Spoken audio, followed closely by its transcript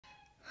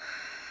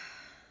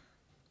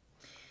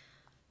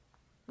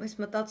Այս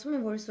մտածում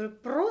եմ, որ այսօր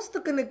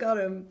պրոստը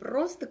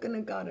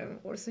կնկարեմ,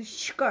 որ ասես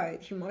չկա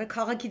այդ հիմա,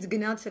 քաղաքից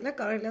գնացել է,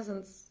 կարելի է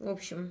ասենց, в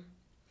общем,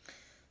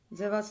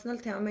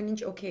 ձևացնել, թե ամեն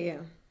ինչ օքեյ է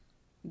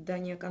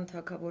դանիական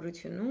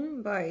թագավորությունում,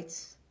 բայց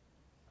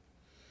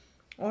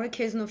օրը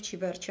քեզնով չի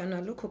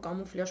վերջանալու, քո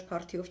կամուֆլյաժ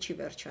փարթիով չի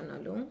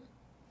վերջանալու,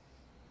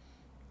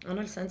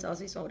 անել սենց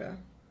ազիզ օրը։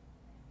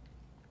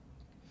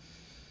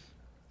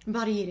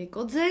 Բարի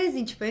երեկո ձեզ,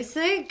 ինչպես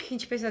եք,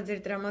 ինչպես է ձեր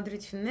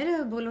տրամադրությունները,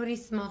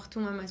 բոլորիս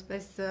մաղթում եմ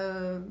այսպես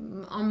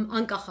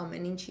անկախ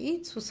ամեն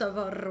ինչից,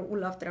 հուսավառ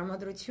ու լավ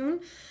տրամադրություն,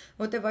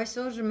 որտեվ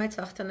այսօր մեծ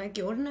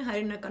հաղթանակի օրն է,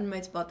 հայրենական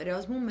մեծ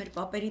պատերազմում մեր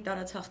պապերի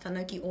տարած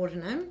հաղթանակի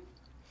օրն է։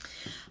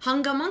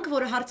 Հանգամանք,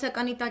 որը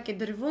հարցականի տակ է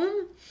դրվում,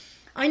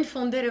 այն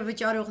ֆոնդերը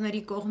վճարողների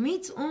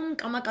կողմից, ում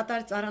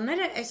կամակատար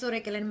ծառաները այսօր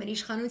եկել են մեր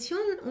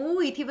իշխանություն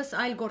ու իթիվս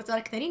այլ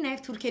գործարքների,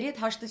 նաև թուրքերի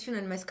հետ հաշտություն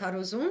են մեզ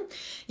քարոզում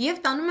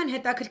եւ տանում են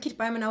հետաքրքիր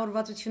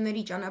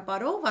պայմանավորվածությունների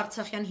ճանապարհով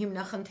Արցախյան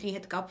հիմնախնդրի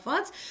հետ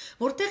կապված,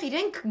 որտեղ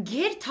իրենք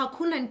գեր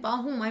թաքուն են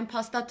պահում այն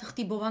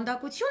փաստաթղթի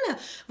բովանդակությունը,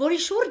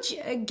 որի շուրջ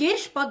գեր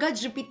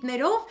շպագատ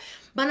ժպիտներով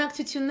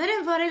բանակցություններ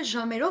են վարել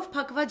ժամերով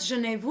փակված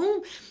Ժնևում,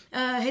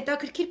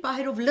 հետաքրքիր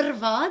պահերով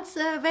լրված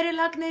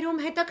վերելակներում,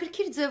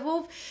 հետաքրքիր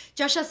ձևով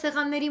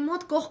ճաշասեղանների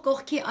մոտ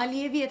կողքի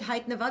Ալիևի հետ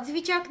հայտնված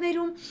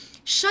վիճակներում,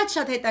 շատ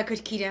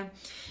հետաքրքիր է։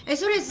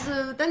 Այսօր ես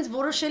տենց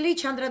որոշելի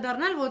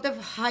չանդրադառնալ,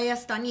 որովհետև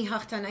Հայաստանի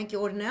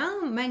հաղթանակի օրն է,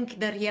 մենք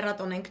դեռ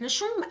եռատոն ենք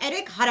նշում,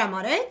 երեք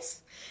հարամարեց,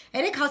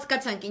 երեք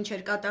հասկացանք ինչ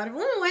էր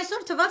կատարվում, ու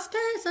այսօր թվաց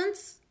թե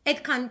սենց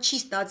այդքան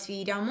չի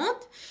ստացվի իր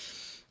մոտ։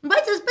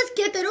 Բայց այսպես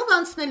կետերով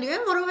անցնելու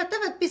եմ,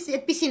 որովհետև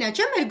այդպիսին է,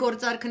 չէ՞ մեր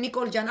գործարքը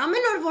Նիկոլ ջան,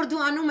 ամեն օր որ դու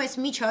անում ես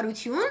մի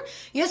չարություն,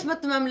 ես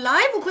մտնում եմ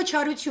լայվ ու քո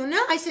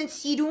չարությունը, այսինքն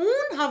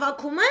սիրուն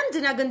հավաքում եմ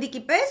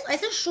ձնագնդիկի պես,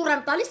 այսինքն շուռ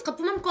եմ տալիս,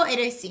 խփում եմ քո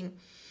երեսին։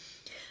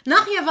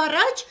 Նախ եւ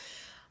առաջ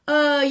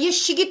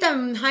ես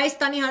չգիտեմ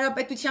Հայաստանի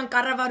Հանրապետության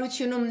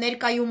կառավարությունում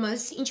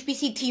ներկայումս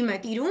ինչպիսի թիմ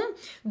է տիրում,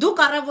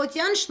 դուք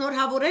առավոտյան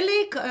շնորհավորել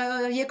եք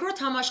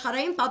երկրորդ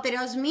համաշխարհային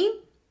պատերազմի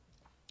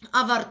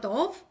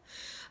ավարտով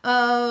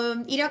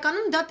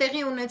իրականում դա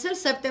տեղի ունեցել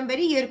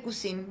սեպտեմբերի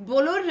 2-ին,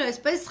 բոլոր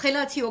այսպես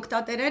խելացի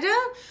օգտատերերը,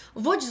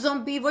 ոչ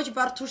զոմբի, ոչ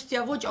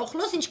վարդուշտյա, ոչ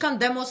օխլոս,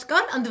 ինչքան դեմոս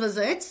կար,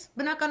 ընդվզեց,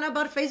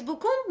 բնականաբար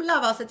Facebook-ում,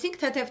 լավ ասեցինք,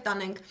 թեթև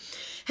տանենք։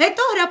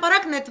 Հետո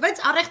հրապարակ նետվեց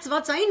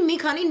առեղծվածային մի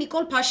քանի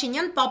Նիկոլ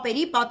Փաշինյան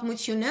պապերի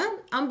պատմությունը,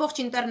 ամբողջ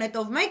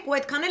ինտերնետով մեկ, ու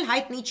այդքան էլ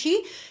հայտնի չի,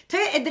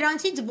 թե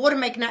դրանցից որ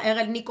մեկն է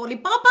եղել Նիկոլի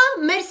պապը,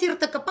 մեր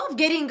սիրտը կպավ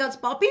գերինգած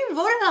պապին,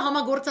 որը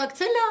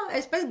համագործակցել է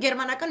այսպես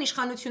գերմանական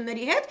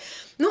իշխանությունների հետ,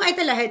 նու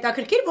այդ էլ է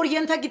հետաքրքիր, որ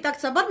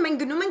ենթագիտակցաբար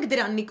մենք գնում ենք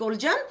դրան Նիկոլ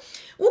ջան,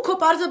 ու քո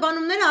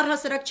պարզաբանումները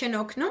առհասարակ չեն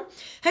օգնում։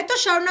 Հետո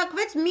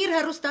շարունակվեց Միր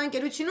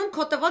հեռուստաընկերությունում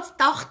քո տված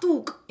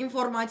տախտուկ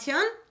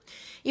ինֆորմացիան,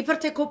 իբր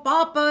թե քո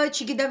պապը,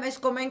 չգիտեմ էս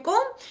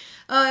կոմենկոմ,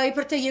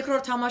 իբր թե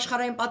երկրորդ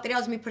համաշխարհային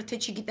պատերազմ, իբր թե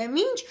չգիտեմ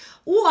ինչ,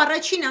 ու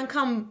առաջին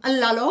անգամ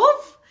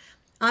ըլլալով,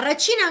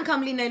 առաջին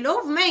անգամ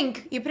լինելով,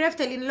 մենք իբրև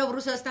թե լինելով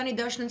Ռուսաստանի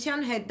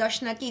Դաշնության հետ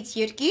դաշնակից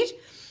երկիր,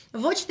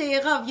 ոչ թե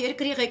եղավ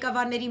երկրի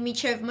ղեկավարների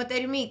միջև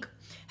մտերմիկ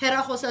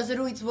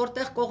հեռախոսազրույց,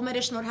 որտեղ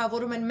կողմերը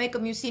շնորհավորում են մեկը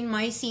մյուսին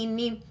մայիսի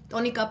 9-ի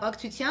տոնի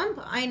կապակցությամբ,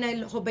 այն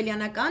էլ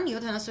հոբելյանական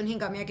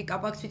 75-ամյակի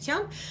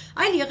կապակցությամբ,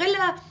 այլ եղել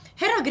է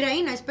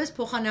հեռագրային այսպես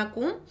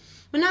փոխանակում,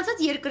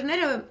 մնացած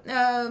երկրները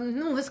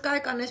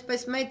հսկայական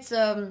այսպես մեծ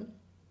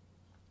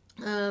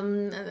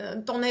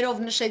տոներով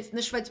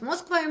նշվեց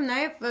Մոսկվայում,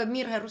 նաև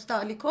Միր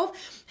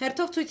հեռուստաալիքով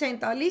հերթով ցույց են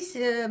տալիս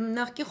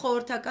նախկին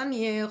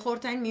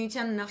խորհրդային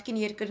միության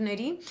նախկին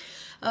երկրների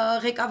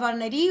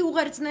ղեկավարների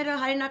ուղերձները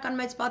հայրենական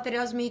մեծ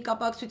պատերազմի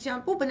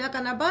կապակցությամբ ու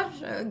բնականաբար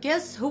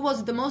guess who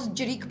was the most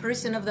Greek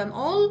person of them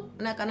all,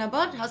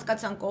 բնականաբար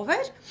հասկացանք ով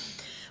էր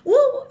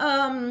ու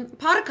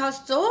Փառք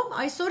Աստծո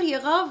այսօր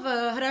եղավ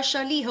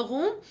հրաշալի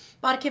հղում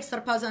Պարքև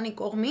Սրբազանի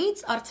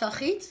կողմից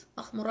Արցախից,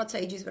 ախ մոռացա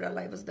էջից վրա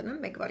լայվս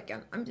դնեմ, մեկ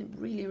վարքյան, I'm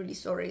really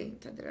sorry,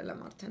 թե դրել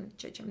եմ արդեն,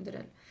 չէ չեմ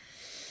դրել։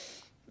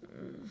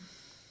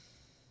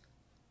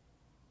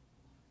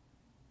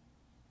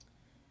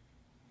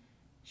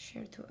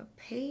 Share to a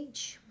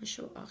page,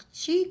 մշու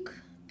աղջիկ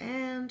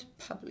and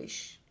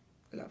publish,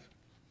 love։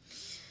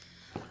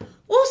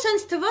 Ու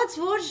սենց թված,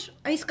 որ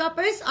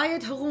իսկապես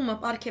այդ հղումը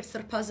Պարքև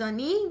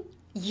Սրբազանի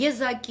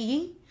եզակի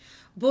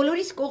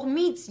բոլորիս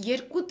կողմից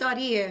 2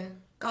 տարի է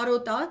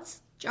կարոտած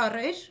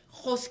ճառեր,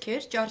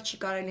 խոսքեր, ճառ չի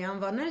կարելի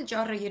անվանել,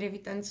 ճառը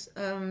երևի տենց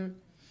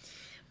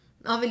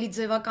ավելի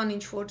ձևական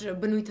ինչ-որ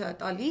բնույթ է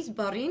տալիս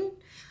բառին,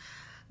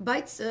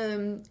 բայց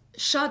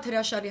շատ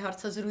հրաշալի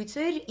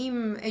հարցազրույցեր իմ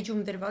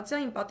էջում դրված է,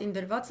 իմ պատին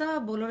դրված է,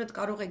 բոլորդ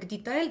կարող եք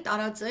դիտել,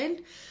 տարածել,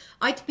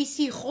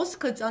 այդպիսի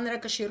խոսքը,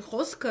 ծանրակշիռ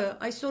խոսքը,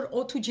 այսօր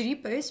օդ ու ջրի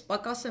պես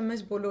պակաս է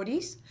մեզ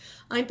բոլորիս,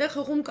 այնտեղ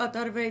հղում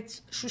կատարվեց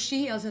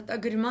Շուշիի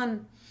ազատագրման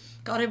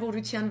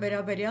կարևորության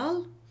վերաբերյալ,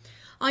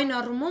 այն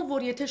առումով,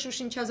 որ եթե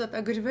Շուշին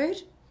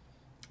չազատագրվեր,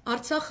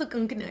 Արցախը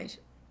կընկներ,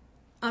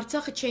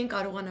 Արցախը չէին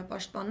կարողանա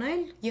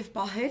պաշտպանել և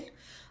պահել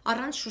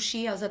առանց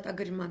Շուշիի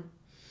ազատագրման։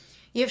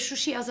 Եվ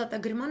Շուշի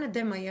ազատագրմանը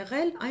դեմ է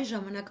եղել այն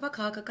ժամանակվա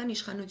քաղաքական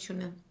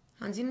իշխանությունը,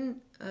 հանձին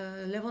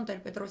Լևոն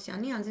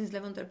Տեր-Պետրոսյանի, հանձին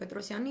Լևոն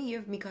Տեր-Պետրոսյանի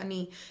եւ մի քանի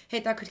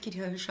հետաքրքիր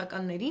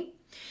հրշականների։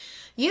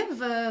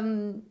 Եվ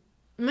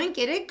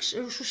մենք երեք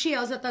Շուշի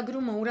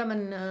ազատագրումը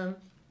ուրեմն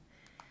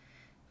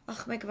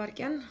մեկ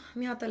վարքյան,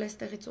 մի հատ էլ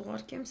էստեղից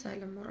ուղարկեմ, սա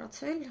էլ եմ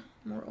մոռացել,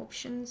 more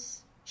options,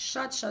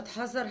 շատ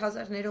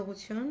հազար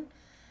ներողություն,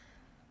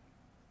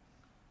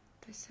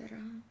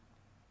 տեսերա,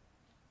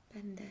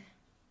 բենդե,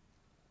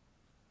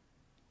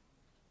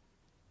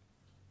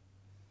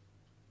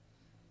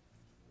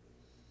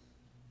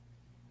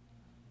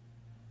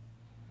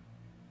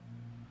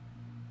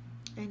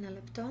 Ένα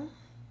λεπτό,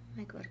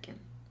 մեկ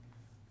վարքյան,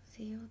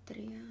 2,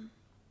 3,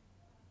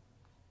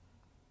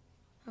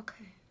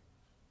 okay.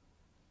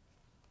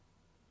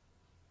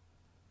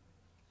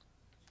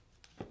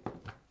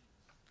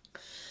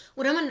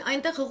 Ուրեմն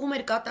այնտեղ հղում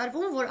էր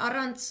կատարվում, որ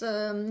առանց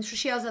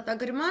Շուշի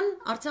ազատագրման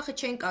Արցախը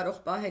չեն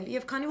կարող պահել,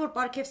 եւ քանի որ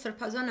Պարքև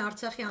Սրբազանը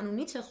Արցախի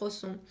անունից է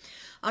խոսում,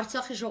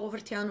 Արցախի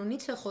ժողովրդի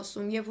անունից է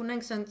խոսում եւ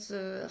ունենք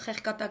sense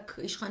խեղկատակ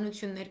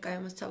իշխանություն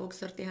ներկայումս ցավոք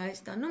սրտի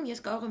Հայաստանում,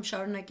 ես կարող եմ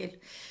շարունակել։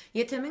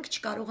 Եթե մենք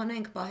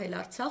չկարողանանք պահել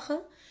Արցախը,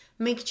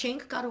 մենք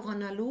չենք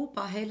կարողանալու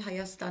պահել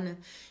Հայաստանը։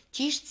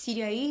 Ճիշտ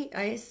Սիրիայի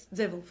այս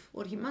ձևով,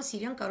 որ հիմա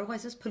Սիրիան կարող է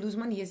այսպես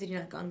փլուզման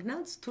եզրին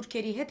կանգնած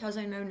թուրքերի հետ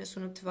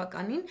 1998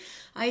 թվականին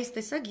այս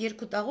տեսակ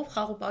երկու տաղով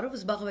խաղուպարով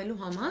զբաղվելու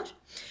համար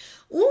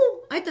ու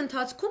այդ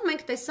ընթացքում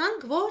մենք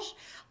տեսանք, որ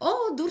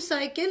դուրս է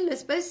եկել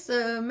այսպես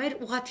մեր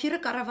ուղաթիռը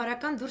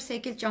կառավարական դուրս է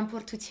եկել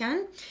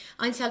ճամփորդության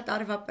անցյալ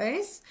տարվա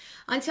պես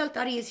անցյալ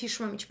տարի ես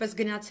հիշում եմ ինչպես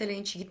գնացել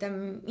էին չգիտեմ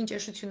ինչ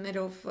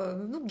էշություններով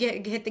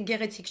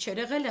գեղեցիկ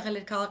չէր եղել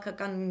էր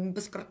քաղաքական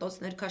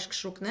բսկրտոցներ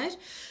քաշքշուկներ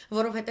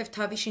որովհետև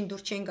Թավիշին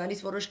դուր չեն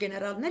գալիս որոշ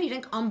գեներալներ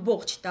իրենք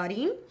ամբողջ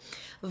տարին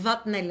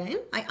վատնել են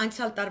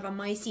անցյալ տարվա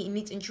մայիսի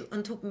 9-ից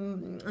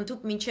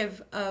ընդհուպ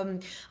մինչև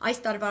այս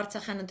տարվա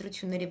Արցախյան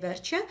ընտրությունների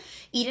վերջը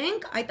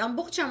իրենք այդ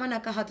ամբողջ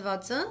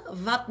ժամանակահատվածը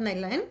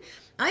վատնել են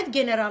այդ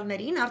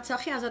գեներալներին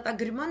Արցախի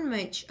ազատագրման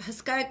մեջ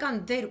հսկայական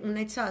դեր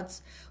ունեցած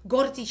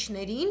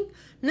գործիչներին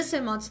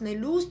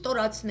նսեմացնելու,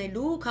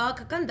 ստորացնելու,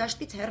 քաղաքական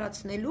դաշտից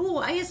հեռացնելու,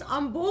 այս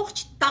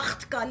ամբողջ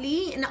տախտկալի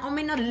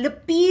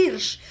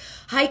ամենալպիրշ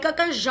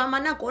հայկական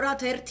ժամանակ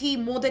օրաթերթի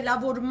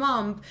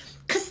մոդելավորմամբ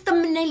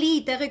քստմնելի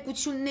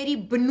տեղեկությունների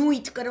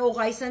բնույթ կրող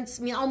այսպես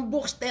մի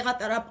ամբողջ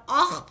տեղատարապ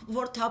աղբ,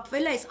 որ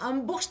թափվել է այս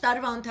ամբողջ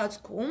տարվա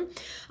ընթացքում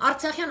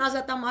Արցախյան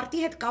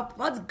ազատամարտի հետ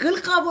կապված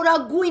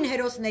գլխավորագույն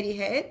հերոսների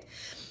հետ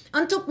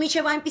Անտուք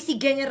միջև այնպիսի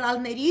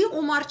գեներալների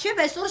ու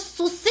մարչև այսօր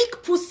սուսիկ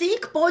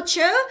փուսիկ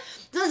պոչը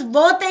դες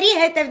ոտերի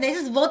հետևն է,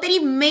 դες ոտերի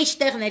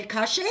մեջտեղներ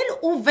քաշել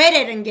ու վեր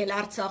էր ընկել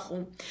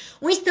Արցախում։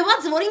 Ու ինձ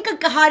թվաց, որ ինքը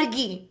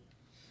կհարգի։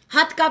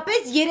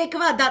 Հատկապես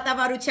երեկվա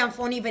դատավարության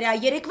ֆոնի վրա,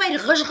 երեկվա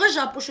իր ղժղժ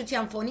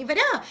ապուշության ֆոնի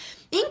վրա,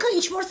 ինքը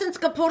ինչ որ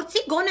sense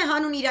կփորձի գոնե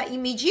հանուն իր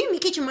իմիջի մի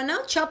քիչ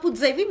մնալ չափ ու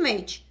ձևի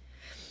մեջ։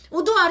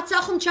 Ու դու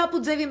Արցախում չափ ու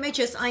ձևի մեջ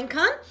ես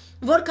այնքան,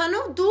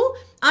 որքանով դու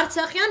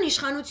Արցախյան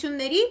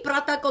իշխանությունների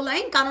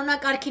պրոտոկոլային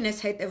կանոնակարգին ես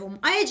հետևում։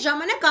 Այդ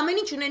ժամանակ ամեն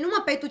ինչ ունենում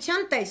է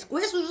պետության տեսք։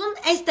 Ու ես ուզում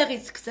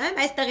այստեղից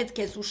սկսեմ, այստեղից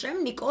քեզ ուշեմ,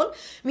 Նիկոլ,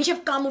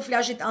 մինչև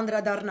կամուֆլաժիդ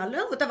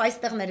անդրադառնալը, որտեվ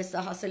այստեղներ ես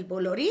հասել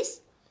բոլորիս,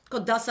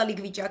 քո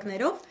դասալիկ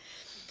վիճակներով։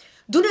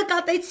 Դու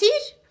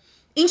նկատեցիր,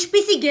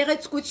 ինչպիսի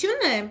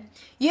գեղեցկություն է,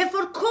 երբ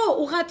որ քո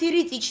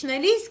ուղաթիռից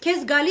իջնելիս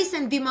քեզ գալիս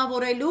են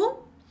դիմավորելու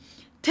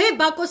Թե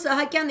Բակո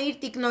Սահակյանը իր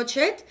տիկնոջ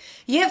հետ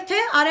եւ թե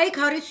Արայիկ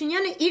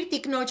Հարությունյանը իր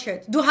տիկնոջ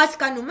հետ։ Դու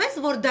հասկանում ես,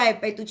 որ դա է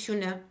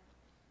պետությունը։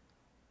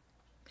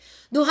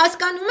 Դու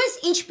հասկանում ես,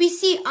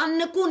 ինչպիսի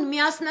աննկուն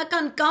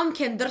միասնական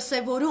կամք են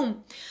դրսևորում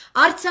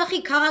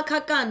Արցախի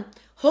քաղաքական,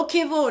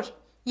 հոգևոր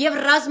եւ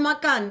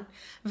ռազմական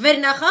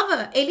վերնախավը,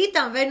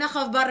 էլիտան,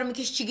 վերնախավ բառը մի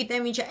քիչ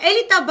չգիտեմ ինչ է,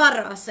 էլիտա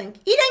բառը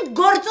ասենք։ Իրենք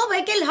գործով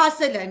եկել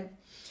հասել են։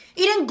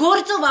 Իրենք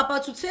գործով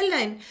ապացուցել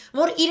են,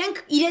 որ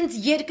իրենք իրենց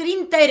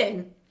երկրին տեր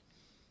են։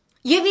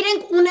 Եվ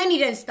իրենք ունեն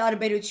իրենց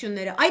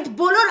տարբերությունները, այդ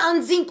բոլոր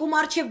անձինք ու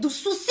մարչև դու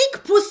սուսիկ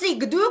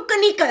փուսիկ, դու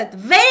կնիկդ,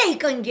 վեր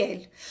էիք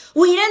ընկել,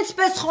 ու իրենց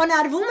պես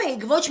խոնարհվում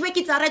էիք, ոչ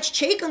մեկից առաջ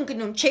չէիք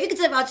ընկնում, չէիք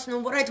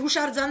ձևացնում, որ այդ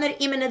հուշարձանները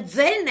իմենը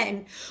ձերն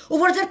են, ու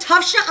որ ձեր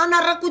թավշա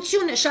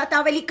անառակությունը շատ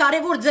ավելի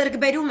կարևոր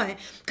ձեռքբերում է,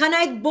 քան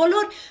այդ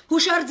բոլոր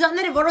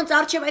հուշարձանները, որոնց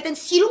առջև այդ են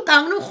սիրուն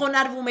կանգնում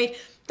խոնարհվում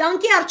էր,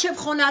 Տանկի արջև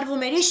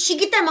խոնարհվում էր, ես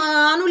չգիտեմ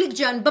Անուլիկ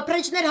ջան,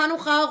 բպրեջներ հանու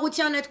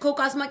խաղաղության այդ քո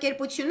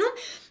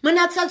կազմակերպությունում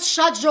մնացած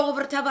շատ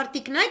ժողովրդավար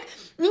տիկնայք,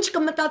 ինչ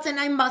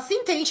կմտածեն այն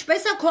մասին, թե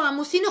ինչպես է քո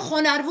ամուսինը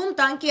խոնարհվում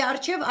տանկի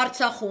արջև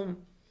Արցախում։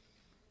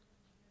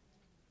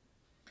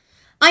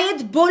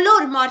 Այդ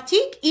բոլոր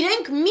մարդիկ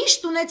իրենք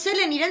միշտ ունեցել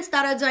են իրենց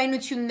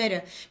տարաձայնությունները,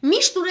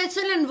 միշտ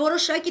ունեցել են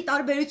որոշակի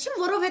տարբերություն,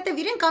 որովհետև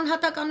իրենք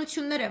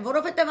անհատականություններ են,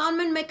 որովհետև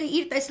ամեն մեկը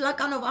իր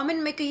տեսլականով,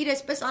 ամեն մեկը իր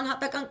այսպես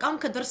անհատական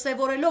կամքը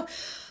դրսևորելով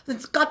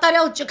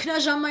կատարյալ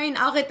ճգնաժամային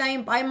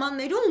աղետային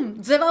պայմաններում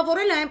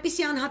ձևավորել է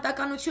այնպիսի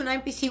անհատականություն,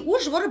 այնպիսի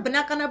ուժ, որը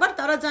բնականաբար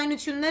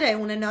տարաձայնություններ է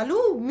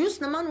ունենալու մյուս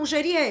նման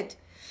ուժերի հետ։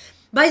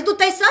 Բայց դու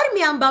տեսար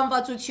մի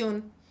անբանվածություն,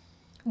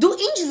 դու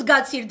ինչ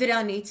զգացիր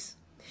դրանից։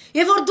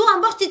 Եվ որ դու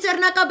ամբողջ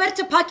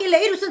ծիծեռնակաբերձը փակել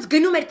էիր ու ասես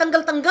գնում էր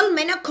տնգլ,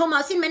 մենակ քո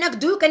մասին, մենակ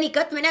դու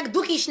կնիկդ, մենակ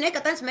դու քիշնեք,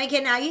 այտենց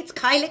մեքենայից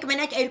քայլեք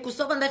մենակ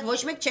երկուսով, այնտեղ ոչ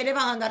մեկ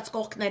չերևա հանգարց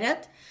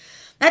կողքներդ։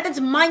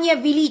 Այտենց մանիա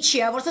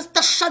վիլիչիա, որ ասես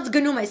տշած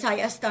գնում ես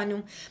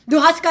Հայաստանում։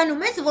 Դու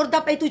հասկանում ես, որ դա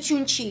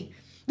պետություն չի։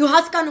 Դու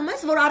հասկանում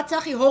ես, որ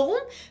Արցախի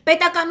հողում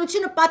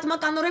պետականությունը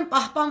պատմականորեն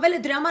պահպանվել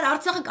է, դրա համար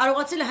Արցախը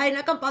կարողացել է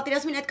հայրենական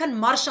պատերազմին այդքան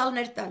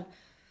մարշալներ տալ։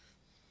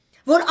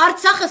 Որ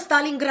Արցախը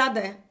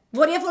Ստալինգրադ է,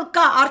 որ երբ որ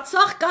կա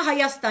Արցախ, կա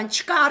Հայաստան,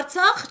 չկա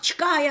Արցախ,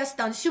 չկա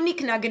Հայաստան,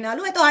 Սյունիքն է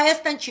գնալու, հետո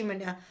Հայաստան չի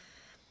մնա։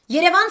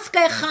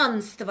 Երևանսկայ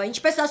խանստվա,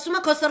 ինչպես ասում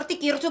է քո սրտի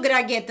կիրթու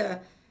գրագետը։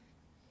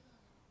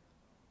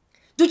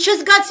 Դու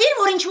չզգացիր,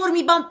 որ ինչ-որ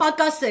մի բան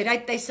պակաս էր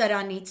այդ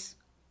տեսարանից։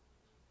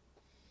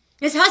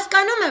 Ես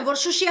հասկանում եմ, որ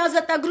Շուշի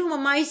ազատագրումը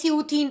մայիսի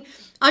 8-ին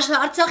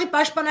Արցախի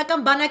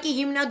պաշտպանական բանակի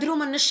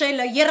հիմնադրումը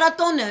նշելը,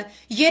 եռատոնը,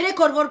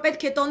 3 օր որ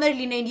պետք է տոներ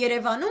լինեին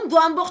Երևանում,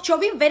 դու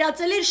ամբողջովին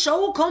վերածել էր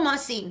շոու քո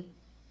մասին։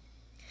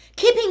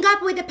 Keeping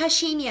up with the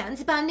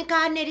Pashinyan's,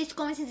 բաննիկարներից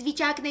կոմեսից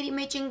վիճակների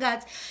մեջ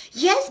ընկած,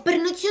 ես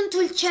բռնություն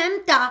թույլ չեմ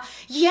տա,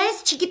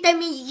 ես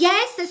չգիտեմ,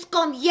 ես ես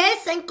կոմ,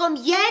 ես են կոմ,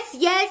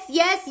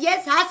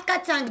 ես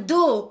հասկացանք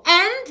դու,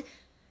 and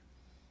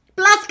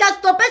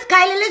պլասկաստոպես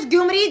քայլել ես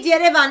Գյումրիից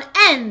Երևան,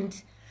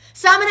 and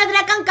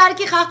Սահմանադրական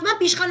կարգի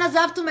խախտման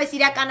իշխանազավթում ես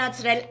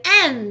իրականացրել,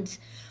 and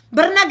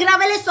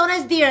բռնագրավել ես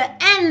օրենսդիրը,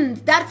 and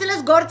դարձել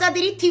ես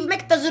գործադիրի թիվ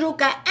 1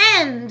 տզրուկը,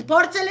 and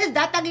փորձել ես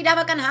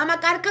դատագիրավական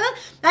համակարգը,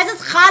 բայց ես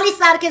խալի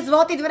սարքես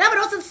ոտիդ վրա,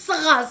 որ ասես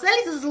սղաս,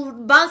 էլի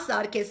բան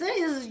սարքես,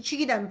 ես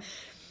չգիտեմ,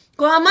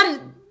 քո համար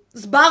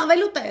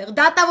զբաղվելու տեղ,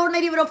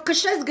 դատավորների վրով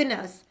քշես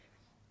գնաս։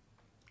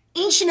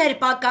 Ինչն էր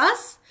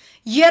պակաս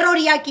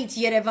երորիակից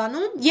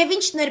Երևանում եւ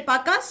ինչն էր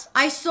պակաս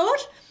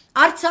այսօր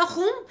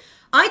Արցախում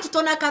այդ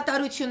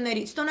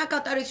տոնակատարություններից,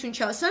 տոնակատարություն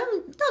չասեմ,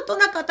 դա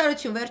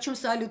տոնակատարություն վերջում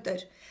սալյուտ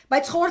էր,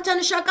 բայց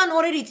խորհրդանշական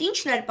օրերից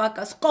ինչն էր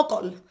պակաս,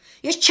 կոկոլ,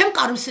 ես չեմ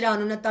կարում սրա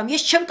անունը տամ,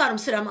 ես չեմ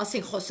կարում սրա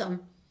մասին խոսամ,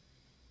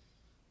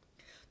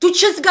 դու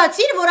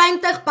չզգացիր, որ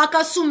այնտեղ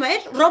պակասում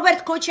էր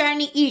Ռոբերտ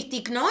Քոչարյանի իր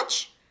տիկնոջ,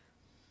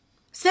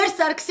 Սերժ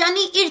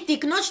Սարգսյանի իր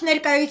տիկնոջ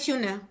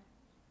ներկայությունը,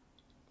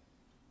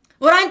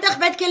 որ այնտեղ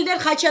պետք է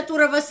լիներ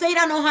Խաչատուրովը,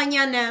 Սեյրան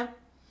Օհանյանը,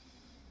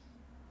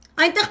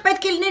 այնտեղ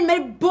պետք է լինեն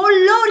մեր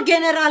բոլոր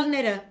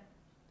գեներալները,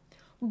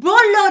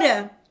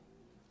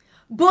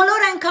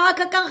 բոլոր այն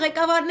քաղաքական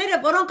ղեկավարները,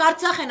 որոնք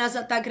Արցախ են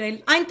ազատագրել,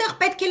 այնտեղ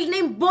պետք է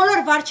լինեն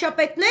բոլոր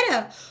վարչապետները,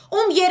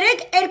 ում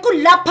 2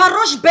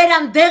 լափառոշ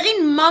բերան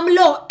դեղին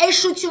մամլո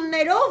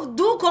էշություններով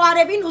դու քո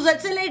արևին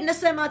ուզեցել էիր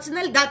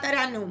նսեմացնել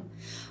դատարանում,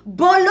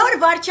 բոլոր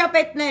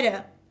վարչապետները,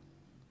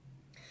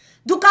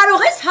 դու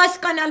կարող ես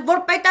հասկանալ,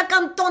 որ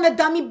պետական տոնը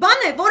դա մի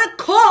բան է, որը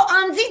քո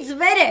անձից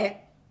վեր է,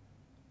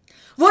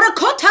 որը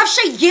քո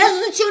թավշե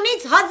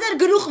եզությունից հազար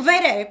գլուխ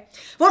վեր է,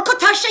 որ քո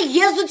թավշե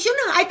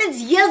եզությունը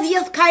այդպես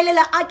ես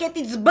քայլելը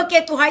ակետից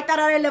բկետ ու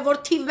հայտարարելը, որ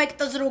թիվ 1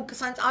 տզրուկ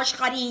սանց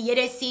աշխարհի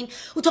երեսին,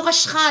 ու թող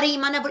աշխարհի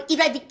իմանա, որ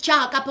իրա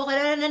վիճակ, ապողը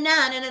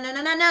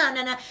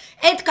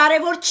այդ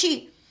կարևոր չի,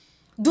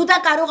 դու դա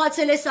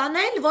կարողացել ես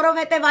անել,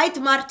 որովհետև այդ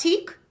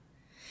մարդիկ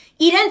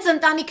իրենց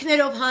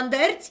ընտանիքներով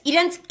հանդերձ,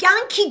 իրենց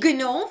կյանքի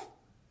գնով,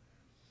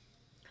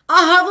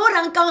 ահավոր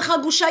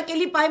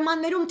անկանխագուշակելի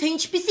պայմաններում, թե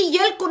ինչպիսի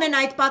ելք ունեն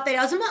այդ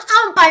պատերազմը,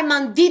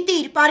 անպայման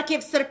դիտիր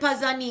Պարքև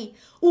Սրբազանի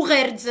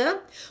ուղերձը,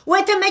 ու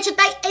եթե մեջը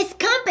տայ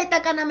այսքան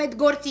պետականամետ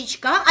գործիչ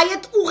կա,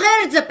 այդ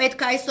ուղերձը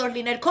պետք է այսօր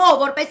լիներ, քո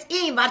որպես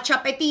իմ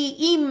վարչապետի,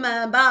 իմ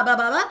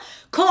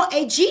քո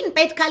էջին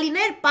պետք է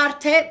լիներ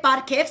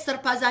Պարքև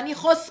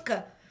Սրբազանի խոսքը,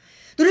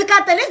 դու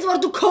նկատել ես,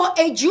 որ դու քո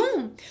էջում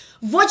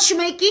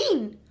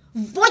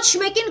ոչ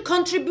մեկին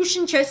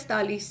contribution չես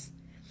տալիս,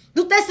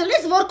 դու տեսել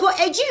ես, որ քո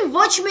էջին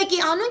ոչ մեկի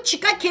անուն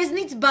չկա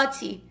քեզնից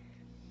բացի,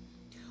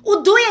 ու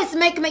դու ես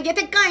մեկ,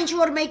 եթե կա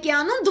ինչ-որ մեկի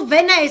անուն, դու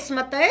վենա ես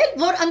մտել,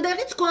 որ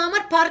ընդեղից քո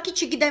համար պարկի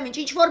չգիտեմ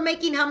ինչ-որ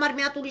մեկին համար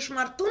մի հատ ուրիշ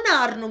մարդ տուն է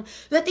առնում,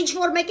 ու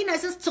ինչ-որ մեկին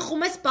այսպես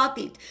ծխում ես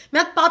պատիտ,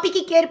 մի հատ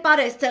պապիկի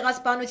կերպար ես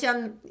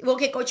ցեղասպանության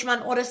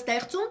ոգեկոչման օրը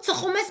ստեղծում,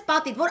 ծխում ես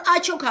պատիտ, որ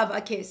աչոք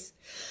հավաքես,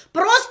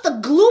 Պրոստը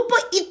գլուպը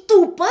ի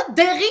տուպը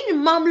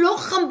դեղին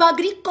մամլող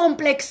խմբագրի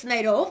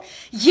կոմպլեքսներով,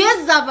 ես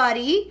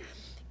զավարի,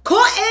 քո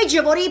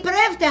էջը, որ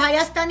իբրև թե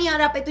Հայաստանի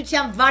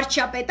Հանրապետության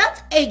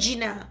վարչապետած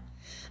էջին է,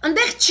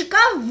 ընդեղ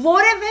չկա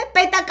որևէ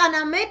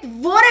պետականամետ,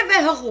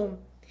 որևէ հղում,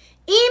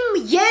 իմ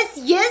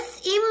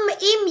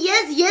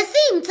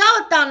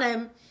ցավը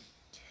տանեմ,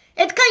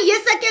 այդքան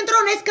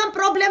եսակենտրոն, այսքան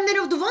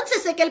պրոբլեմներով դու ոնց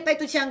ես եկել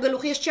պետության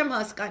գլուխ, ես չեմ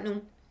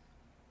հասկանում,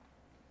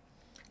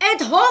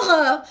 այդ հողը,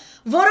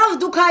 որով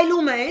դու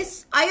քայլում ես,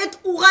 այդ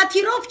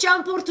ուղղաթիռով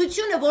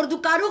ճամփորդությունը, որ դու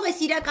կարող ես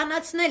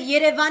իրականացնել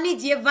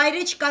Երևանից եւ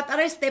վայրեջ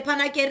կատարել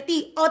Ստեփանակերտի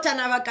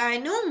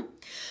օդանավակայանում,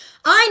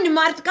 այն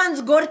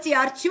մարդկանց գործի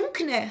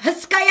արդյունքն է,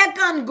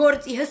 հսկայական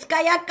գործի,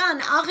 հսկայական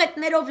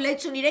աղետներով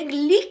լեցուն, իրենք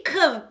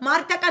լիքը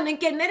մարդական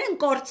ընկերներ են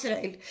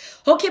կորցրել,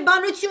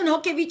 հոգեբանություն,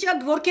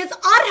 հոգեվիճակ, որ քեզ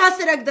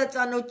առհասարակ դա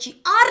ծանոթ չի,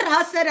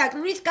 առհասարակ,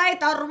 նույնիսկ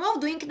այդ առումով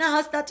դու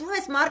ինքնահաստատվում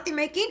ես մարտի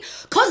 1-ին,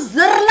 քո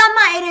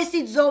զռլամա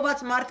երեսից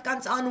զոհված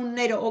մարդկանց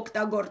անունները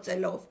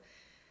օգտագործելով,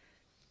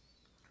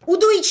 ու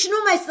դու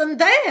իջնում ես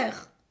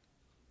ընդեղ,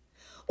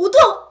 ու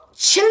դու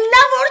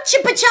չլա որ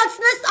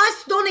չփչացնես այս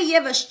տոնը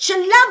եւս,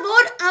 չլա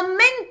որ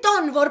ամեն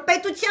տոն, որ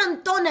պետության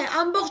տոն է,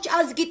 ամբողջ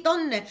ազգի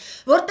տոնն է,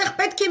 որտեղ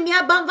պետք է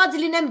միաբանված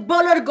լինեն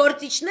բոլոր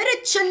գործիչները,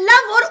 չլա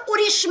որ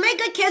ուրիշ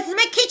մեկը քեզ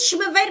մի քիչ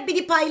վեր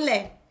պիտի փայլե։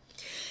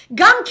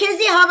 Գամ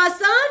քեզի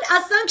հավասար,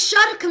 ասանք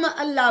շարք մը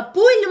ըլլա,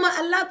 պույլ մը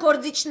ըլլա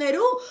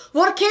գործիչներու,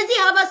 որ քեզի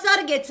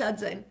հավասար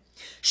գեցած են։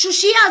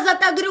 Շուշիի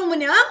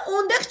ազատագրումն է,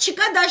 ունդեղ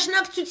չկա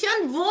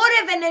դաշնակցության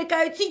որևէ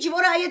ներկայացուցիչ,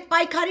 որը այդ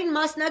պայքարին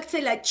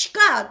մասնակցել է,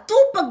 չկա,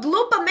 տուպը,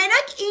 գլուպը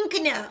մենակ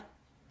ինքն է։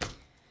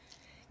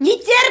 Не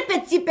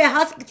терпит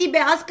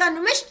тебе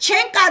հասկանում ես,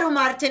 չեն կարում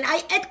արդեն,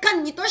 այ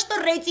այդքան не то что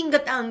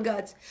ռեյտինգը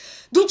տանգած։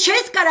 Դու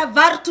չես կարա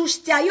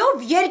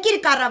վարդուշտյայով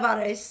երկիր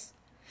կառավարես։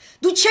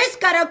 Դու չես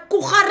կարա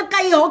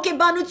կուխարկայի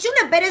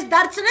հոգեբանությունը բերես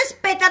դարձնես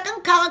պետական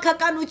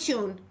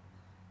քաղաքականություն։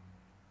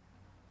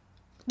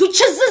 Դու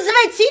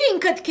չզզվեցիր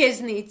ինքդ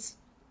քեզնից։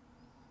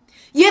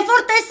 Երբ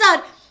որ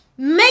տեսար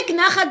մեկ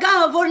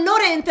նախագահը, որ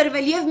նոր է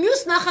ընտրվել եւ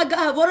մյուս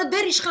նախագահը, որը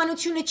դեռ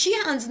իշխանությունը չի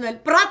հանձնել,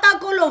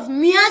 պրոտոկոլով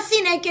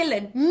միասին եկել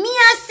են,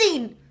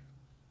 միասին։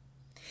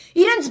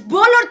 Իրենց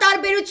բոլոր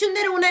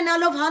տարբերությունները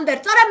ունենալով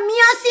հանդերձ, արա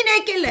միասին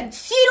եկել են,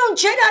 սիրուն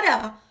չէր արա։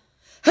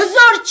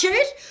 Հզոր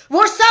չէր,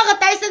 որ սաղը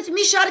այսպես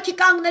մի շարքի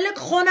կանգնել եք,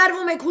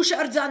 խոնարհվում եք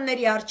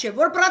հուշարձանների առջև,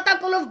 որ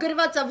պրոտոկոլով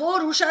գրված է,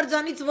 որ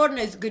հուշարձանից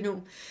որն ես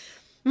գնում։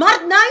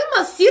 Մարդ նայում է,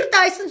 սիրտը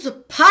այսպես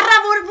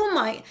փառավորվում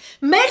է։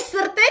 Մեր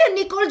սրտերը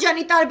Նիկոլ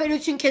ջանի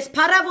տարբերություն քեզ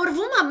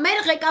փառավորվում է մեր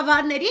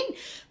ղեկավարներին,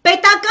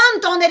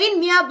 պետական տոներին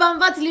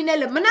միաբանված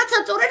լինելը։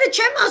 Մնացած օրերը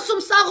չեմ ասում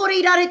սաղ օրը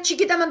իրար հետ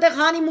չգիտեմ այնտեղ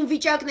հանիմուն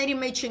վիճակների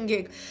մեջ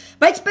ընկեք,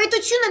 բայց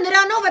պետությունը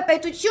նրանով է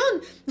պետություն,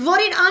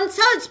 որին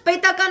անցած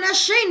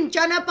պետականաշեն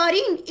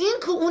ճանապարհին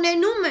ինքը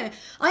ունենում է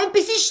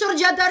այնպիսի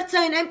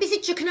շրջադարձային, այնպիսի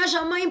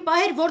ճգնաժամային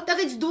պահեր,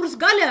 որտեղից դուրս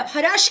գալը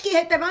հրաշքի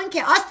հետևանք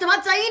է,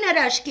 աստվածային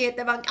հրաշքի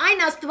հետևանք,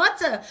 այն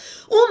աստվածը,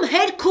 ում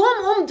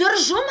հերքում, ում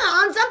դրժումը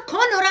անձամբ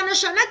քո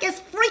նորանշանակ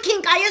ես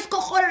freaking այս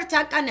քո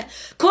խորհրդականը,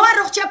 քո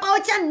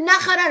առողջապահության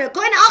նախարարը,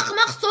 քո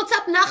ախմախ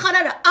սոցիալ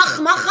նախարարը,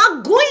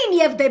 ախմախագույն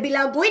եւ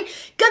դեբիլագույն,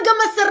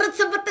 ԿԳՄՍՌՑ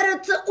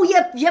վտրց ու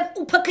եւ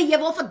ՈՒՓԿ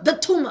եւ ՈՖ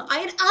դթումը,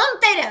 այն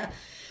անտերը,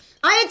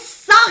 այդ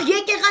սաղ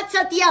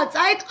եկեղեցատիած,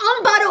 այդ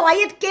ամբարո,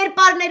 այդ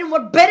կերպարներում,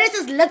 որ բերես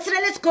ես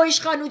լցրել ես քո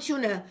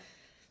իշխանությունը,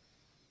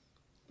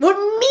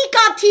 որ մի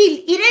կաթիլ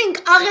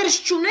իրենք աղերս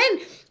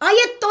չունեն,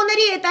 այդ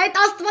տոների հետ, այդ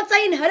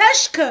աստվածային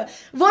հրաշքը,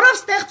 որով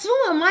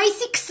ստեղծվում է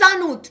մայիսի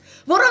 28,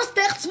 որով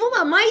ստեղծվում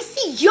է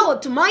մայիսի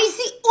 7,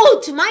 մայիսի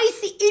 8,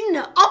 մայիսի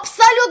 9,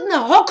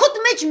 աբսոլյուտնը,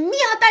 հոգուտ մեջ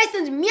մի հատ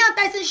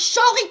այսպես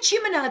շողի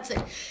չի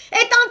մնացել,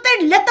 այդ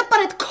անտեր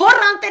լտպր, այդ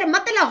քոր անտերը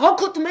մտել է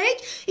հոգուտ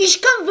մեջ,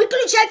 իշքան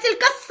վկլուչացել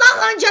կա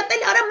սաղ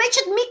անջատել, արա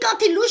մեջդ մի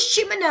կաթի լույս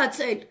չի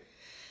մնացել,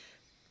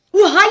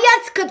 ու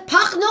հայացքդ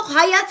փախնող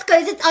հայացքը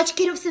այսպես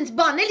աչքերով սենց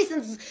բանել,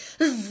 սենց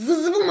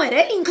զզվում էր,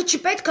 ինքը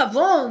չպետք է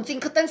ոնց,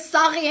 ինքը տենց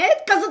սաղի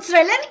հետ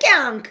կզծրել են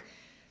կյանք,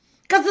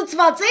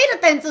 կզծված էր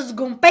տենց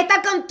զգում,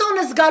 պետական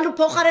տոնը զգալու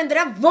փոխարեն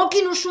դրա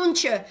ոգին ու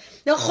շունչը,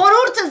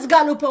 խորհուրդը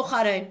զգալու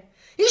փոխարեն,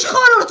 ինչ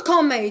խորհուրդ քո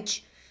մեջ,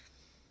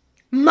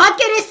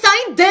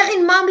 մակերեսային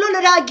դեղին մամլո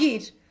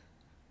լրագիր,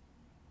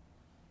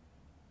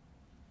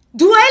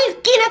 դու էլ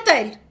կինդ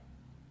էլ,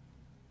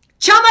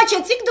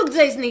 չամաչեցիք դուք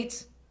ձեզնից,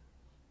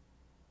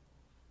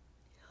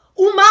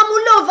 ու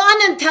մամուլով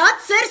անընդհատ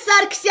Սերժ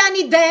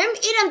Սարգսյանի դեմ,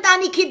 իր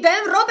ընտանիքի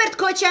դեմ, Ռոբերտ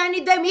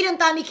Քոչարյանի դեմ, իր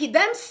ընտանիքի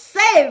դեմ,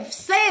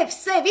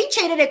 սև, ինչ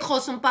երեք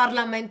խոսում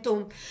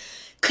պարլամենտում,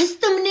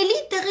 քստմնելի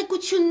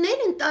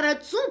տեղեկություններ են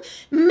տարածում,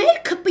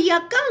 մեր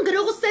քպիական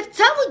գրողու սև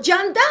ցավ ու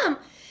ջանդամ,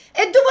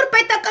 այդ դու որ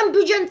պետական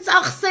բյուջեն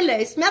ծախսել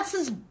ես, մի հատ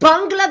սենց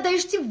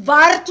բանգլադեշցի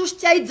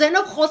վարդուշտյայի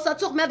ձենով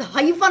խոսացող մի հատ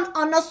հայվան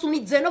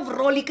անասունի ձենով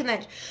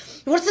ռոլիկներ,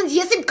 որ սենց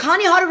ես իմ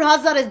քանի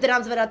 100,000 ես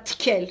դրանց վրա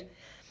թքել,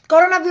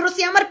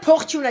 կորոնավիրուսի համար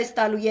փող չունես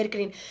տալու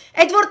երկրին,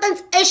 այդ որ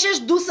տենց էշեշ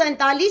դուս են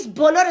տալիս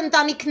բոլոր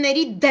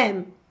ընտանիքների դեմ,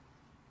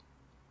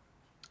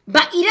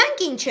 բա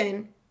իրանք ինչ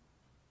են,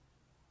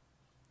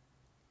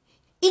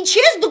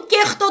 ինչի ես դու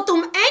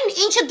կեղտոտում են,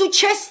 ինչը դու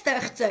չես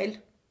ստեղծել,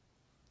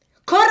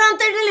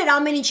 քորանտերնել էր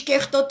ամեն ինչ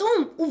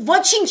կեղտոտում ու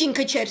ոչինչ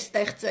ինքը չեր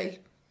ստեղծել,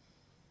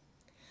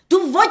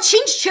 դու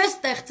ոչինչ չես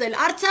ստեղծել,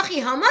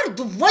 Արցախի համար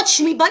դու ոչ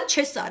մի բան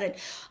չես արել,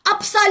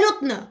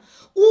 աբսոլյուտնը,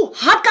 ու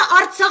հակա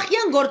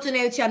արցախյան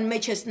գործունեության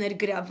մեջ ես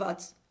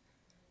ներգրաված,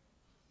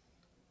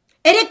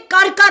 երեք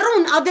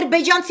կարկառուն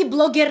ադրբեջանցի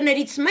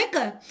բլոգերներից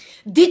մեկը,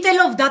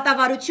 դիտելով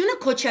դատավարությունը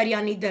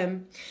Քոչարյանի դեմ,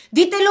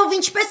 դիտելով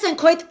ինչպես են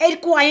քո այդ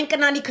երկու այն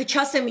կնանիքը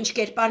չասեմ ինչ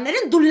կերպարներ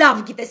են, դու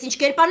լավ գիտես ինչ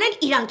կերպարներ են,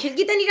 իրանք էլ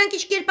գիտեն իրանք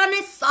ինչ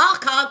կերպարներ են, սաղ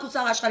քաղաք ու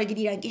սաղ աշխարհը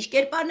գիտի իրանք ինչ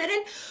կերպարներ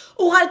են,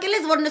 ուղարկել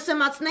ես, որ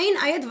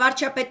նսեմացնեին այդ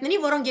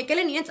վարչապետների, որոնք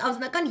եկել են իրենց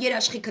անձնական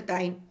երաշխիքը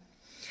տային։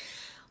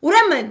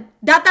 Ուրեմն,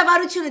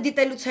 դատավարությունը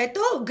դիտելուց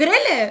հետո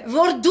գրել է,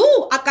 որ դու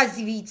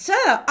ակազիվիցը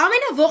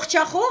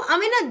ամենաողջախո,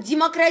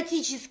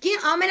 ամենադիմոկրատիչիսկի,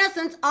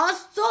 ամենասենց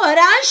աստծո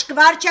հրաշք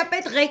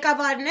վարչապետ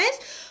ղեկավարն ես,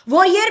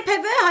 որ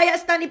երբևէ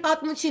Հայաստանի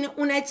պատմությունը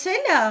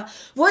ունեցել է,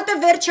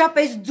 որտեղ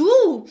վերջապես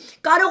դու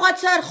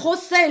կարողացար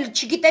խոսել,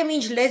 չգիտեմ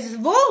ինչ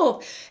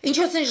լեզվով,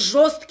 ինչպես են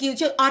ժոստկի,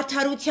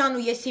 արդարության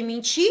ու եսիմ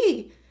ինչի,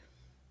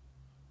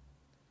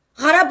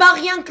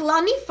 Ղարաբաղյան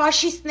կլանի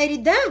ֆաշիստների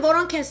դեմ,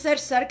 որոնք են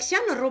Սերժ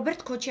Սարգսյանը,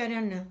 Ռոբերտ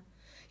Քոչարյանը։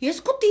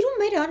 Ես քո տիրում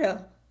մեր արա։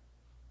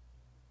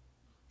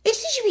 Էս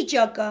ի՞նչ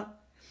վիճակ է։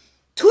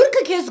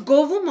 Թուրքը քեզ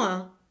գովում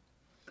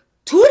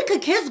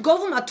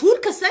է։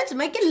 Թուրքը սենց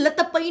մեկ էլ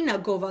ԼՏՊ-ին է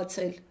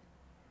գովացել։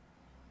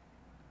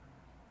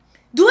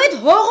 Դու այդ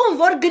հողում,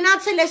 որ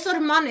գնացել այսօր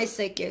ման ես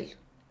եկել։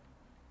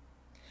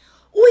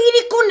 Ու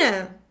իրիկունը,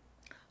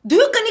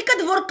 դու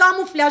կնիկդ, որ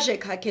կամուֆլաժ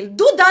եք հակել,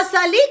 դու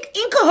դասալիկ,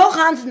 ինքը հող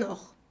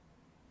հանձնող։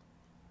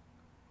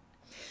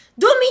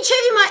 Դու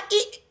մինչև հիմա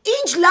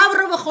ինչ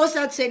Լավրովը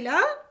խոսացել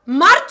է,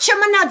 մարդ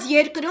չմնաց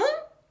երկրում,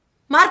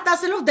 մարդ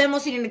ասելով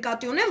դեմոսիրի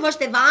նկատի ունեն, ոչ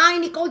թե վայ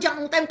Նիկոլ ջան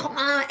ուտեմ,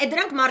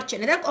 դրանք մարդ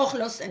չեն, դրանք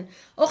օխլոս են։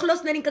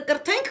 Օխլոսներին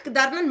կկրթենք,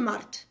 կդառնան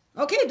մարդ։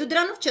 Okay, դու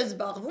դրանով չես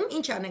զբաղվում,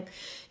 ինչ անենք։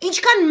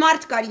 Ինչքան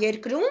մարդ կար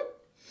երկրում,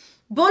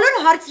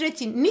 բոլորը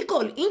հարցրեցին,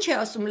 Նիկոլ, ինչ է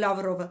ասում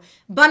Լավրովը,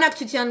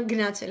 բանակցության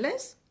գնացել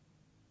ես։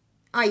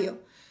 Այո։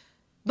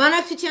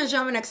 Բանակցության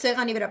ժամանակ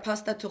սեղանի վրա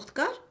փաստաթուղթ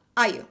կար։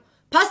 Այո։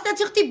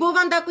 Փաստաթղթի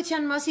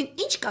բովանդակության մասին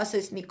ինչ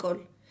կասես Նիկոլ։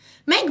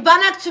 Մենք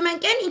բանակցում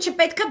ենք այն, ինչը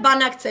պետք է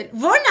բանակցել։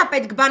 Ո՞րն է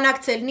պետք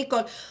բանակցել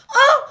Նիկոլ։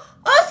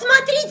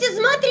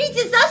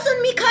 Смотрите, Սասուն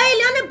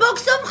Միքայելյանը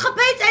բոքսով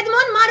խփեց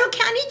Էդմոն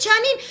Մարոկյանի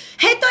չանին,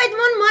 հետո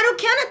Էդմոն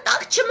Մարոկյանը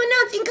տակ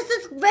չմնաց, ինքը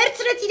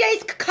վերցրեց իր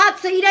իսկ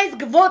քացը, իր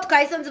իսկ ոդկա,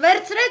 այսինքն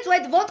վերցրեց ու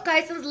այդ ոդկա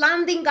այսինքն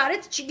լանդինգ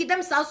արեց,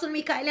 չգիտեմ Սասուն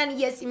Միքայելյանը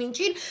եսի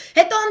ինչին,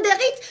 հետո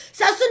այնտեղից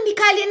Սասուն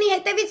Միքայելյանի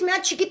հետևից մի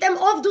հատ չգիտեմ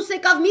ով դուս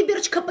եկավ մի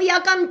բիրջ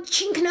քպիական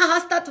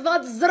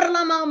չինքնահաստատված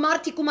զռլամա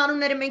մարտիկում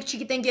անունները մենք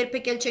չգիտենք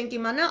երբեք էլ չենք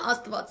իմանա,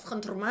 Աստված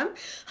խնդրում եմ,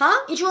 հա,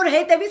 ինչ որ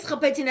հետևից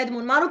խփեցին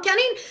Էդմոն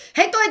Մարոկյանին,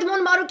 հետո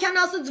Էդմոն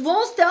Մարոկյանը ասաց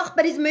ոնց թե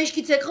ախպերից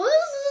մեջքից եք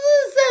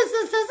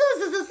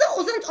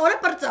ուզենց օրը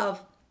պրծավ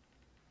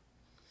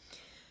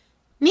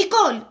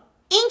Նիկոլ,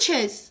 ինչ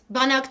ես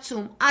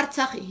բանակցում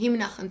Արցախի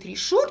հիմնախնդրի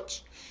շուրջ,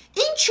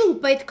 ինչու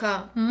պետքա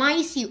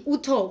մայիսի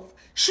 8-ով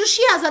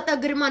Շուշի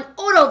ազատագրման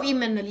օրով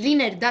իմենը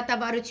լիներ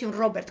դատավարություն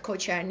Ռոբերտ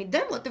Քոչարյանի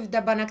դեմ, որտեղ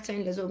դա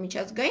բանակցային լեզվով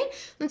միջազգային,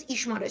 ոնց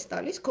իշմար ես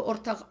տալիս քո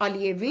օրթաղ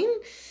Ալիևին,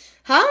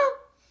 հա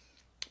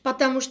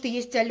Потому что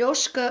есть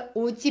Алёшка,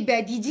 у тебя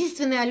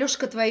единственная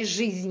Алёшка твоей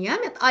жизни, а?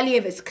 Մետ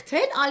Ալիև ես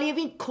գտել,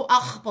 Ալիևին քո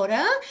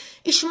ախպորը,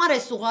 իշմար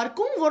ես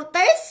ուղարկում,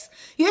 որտես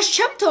ես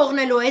չեմ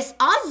թողնելու այս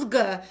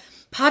ազգը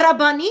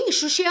Փարաբանի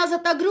Շուշի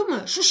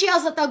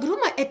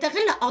ազատագրումը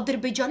այդտեղ էլ է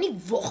Ադրբեջանի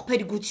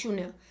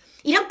ողբերգությունը։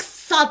 Իրանք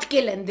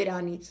սատկել են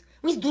դրանից։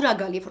 Ոնց դուր է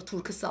գալի, որ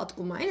թուրքը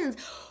սատկում է, այն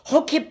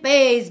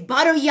հոգեպես,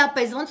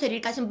 բարոյապես, ոնց էր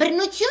ասում,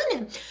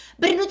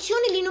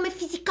 բռնությունը լինում է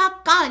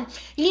ֆիզիկական,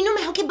 լինում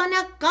է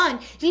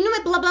հոգեբանական, լինում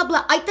է բլա բլա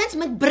բլա, այդտենց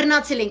մենք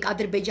բռնացել ենք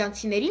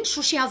ադրբեջանցիներին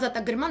Շուշի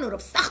ազատագրման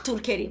օրով, սաղ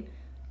թուրքերին։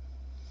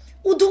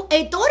 Ու դու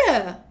այդ օրը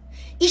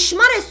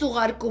իշմար ես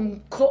ուղարկում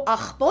քո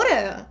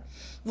ախպորը,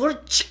 որ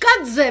չկա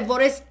ձև,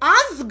 որ այս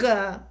ազգը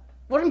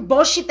Որին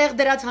բոշի տեղ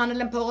դրած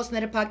հանել եմ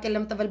փողոցները փակել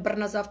եմ տվել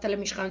բռնազավթել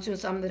եմ իշխանություն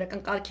սամներական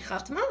կարգի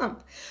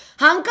խախտմամբ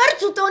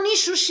հանկարծ ու տոնի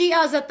Շուշի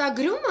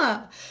ազատագրումը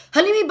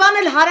հլի մի բան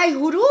էլ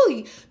հարայհուրույ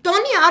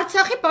տոնի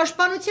Արցախի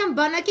պաշտպանության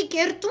բանակի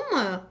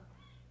կերտումը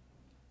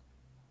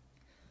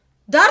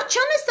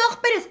Դարչանես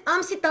ախպերես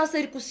ամսի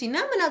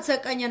 12-ին է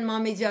Մնացականյան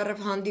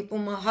Մամեդյարով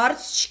հանդիպումը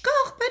հարց չկա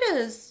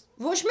ախպերես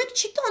Ոչ մեկ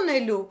չի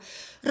տանելու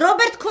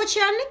Ռոբերտ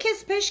Քոչարյանը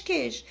քեզ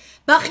փեշքեր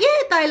Բախի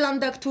է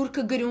Թայլանդակ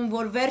թուրքը գրում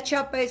որ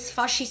վերջապես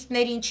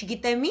ֆաշիստներին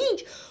չգիտեմ ինչ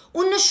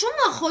ու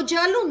նշում է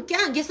Խոջալուն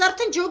կյանք ես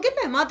արդեն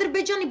ջոգել եմ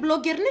Ադրբեջանի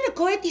բլոգերները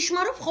քո հետ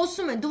իշմարով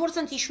խոսում են դու որ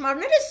սենց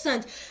իշմարներ ես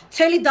սենց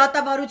ցելի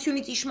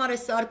դատավարությունից իշմար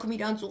ես սարքում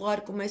իրանց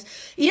ուղարկում ես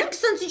իրանք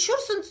սենց ինչ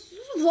որ սենց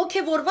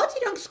ոգևորված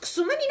իրանք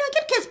սկսում են իրանք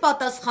էլ քեզ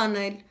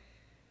պատասխանել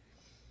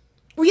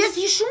Ու ես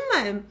հիշում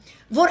եմ,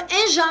 որ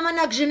այն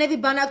ժամանակ Ժնևի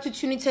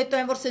բանակցությունից հետո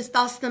այն որ սենց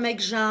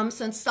 11 ժամ,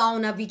 սենց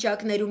սաունա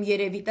վիճակներում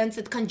երևի, տենց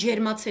այդքան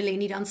ջերմացել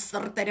էին իրանց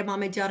սրտերը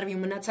Մամեդյարովի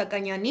ու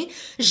Մնացականյանի,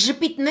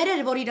 ժպիտներ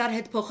էր, որ իրար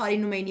հետ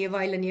փոխարինում էին եւ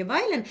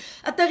այլն,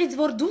 այդտեղից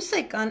որ դուս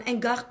եկան,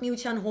 այն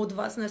գաղտնիության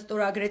հոդվածն է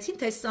ստորագրեցին,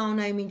 թե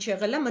սաունայում ինչ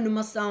եղել է, մնում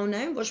է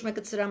սաունայում, ոչ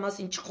մեկը սրա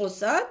մասին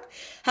չխոսակ,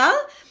 հա,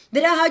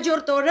 դրա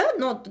հաջորդ օրը,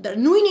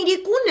 նույն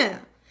իրիկունը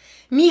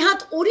Մի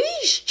հատ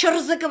ուրիշ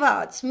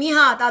չրզկված, մի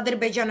հատ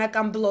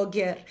ադրբեջանական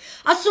բլոգեր,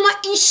 ասում է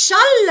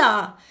ինշալլա,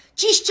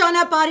 ճիշտ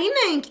ճանապարհին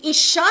ենք,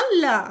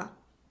 ինշալլա։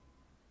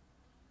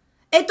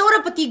 Այդ օրը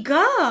պետք է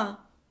գա,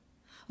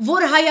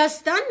 որ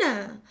Հայաստանը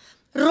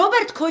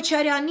Ռոբերտ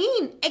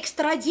Քոչարյանին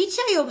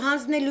էքստրադիցիայով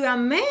հանձնելու է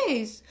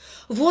մեզ,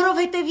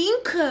 որովհետև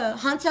ինքը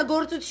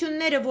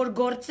հանցագործությունները, որ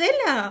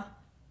գործել է,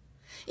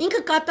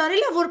 ինքը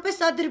կատարել է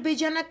որպես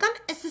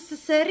ադրբեջանական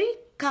ՍՍՍՌ-ի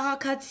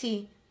քաղաքացի։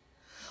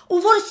 Ու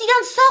որ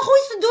իրանց սաղ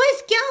հույսը դու ես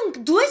կյանք,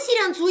 դու ես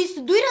իրանց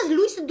հույսը, դու իրանց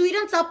լույսը, դու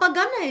իրանց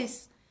ապագան ես։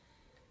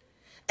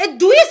 Այդ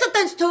դու ես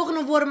այտենց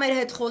թողնում, որ մեր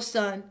հետ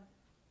խոսան։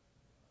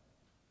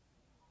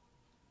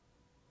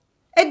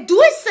 Այդ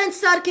դու ես սենց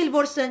սարքել,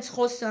 որ սենց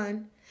խոսան։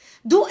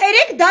 Դու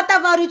երեք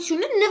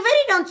դատավարությունը նվեր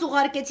իրանց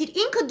ուղարկեցիր,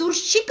 ինքը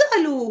դուրս չի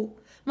գալու։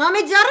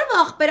 Մամեջարով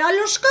աղբեր,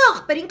 ալոշկա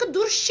աղբեր, ինքը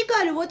դուրս չի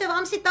գալու, որտեվ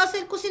ամսի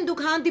 12-ին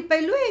դուք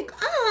հանդիպելու եք,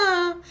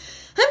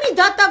 հմի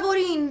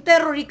դատավորին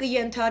տերորի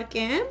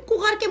կենթարկեմ,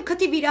 կուղարկեմ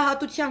քթի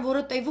վիրահատության,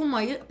 որը տևում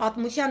է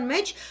պատմության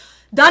մեջ,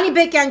 Դանի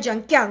Բեկյան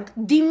ջան, կյանք,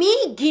 դիմի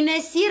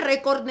Գինեսի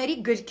ռեկորդների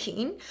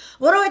գրքին,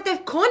 որովհետև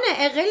քոնը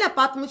եղել է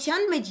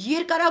պատմության մեջ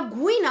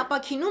երկարագույն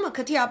ապաքինումը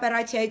քթի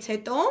օպերացիայից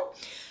հետո,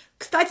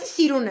 Կստացի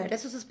սիրուն էր,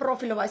 ես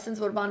պրոֆիլով այսպես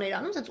որ բաներ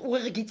անում, ասես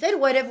ուղիղ գիծեր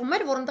ու երևում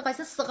էր, որ այնտեղ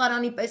այսպես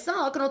սղարանի պես է,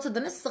 ակնոցը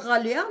դնես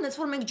սղալու է, այնպես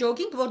որ մենք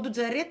ջոգինգ, որ դու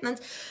ձեռի հետ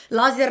այնպես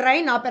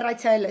լազերային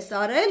օպերացիա ես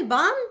արել,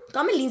 բան,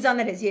 կամ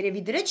լինզաներ ես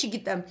երևի դրել,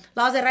 չգիտեմ,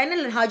 լազերային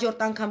էլ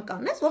հաջորդ անգամ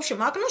կանես,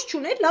 ոբշեմ ակնոց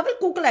չուներ, լավ էլ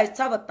Google այս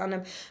ցավը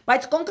տանեմ,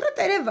 բայց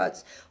կոնկրետ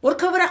երևաց, որ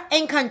քո վրա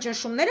այնքան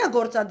ճնշումներ է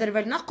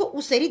գործադրվել, նախ քո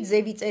ուսերի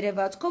ձևից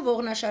երևաց, քո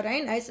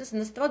ողնաշարային այսպես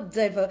նստված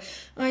ձևը,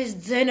 այս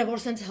ձենը,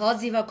 որ սենց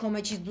հազիվ է քո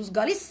մեջից դուրս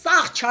գալիս,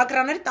 սաղ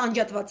չակրաները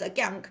տանջատված է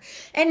կյանք։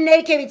 Այն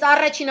ներքևից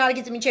առաջին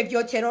հարգից մինչև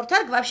 7-րդ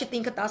հարկ, вообще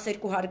ինքը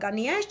 12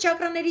 հարկանի է այս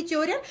ճակրաների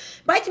թեորիան,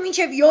 բայց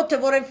մինչև 7-ը,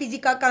 որ այն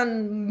ֆիզիկական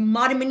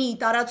մարմնի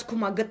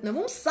տարածքում է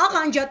գտնվում, սաղ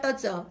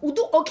անջատած է, ու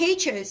դու օքեյ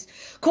չես։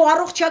 Քո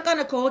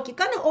առողջականը, քո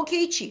հոգեկանը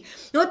օքեյ չի։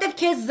 Որովհետև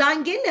քեզ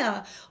զանգել է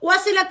ու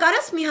ասել է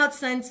կարաս մի հատ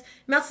սենց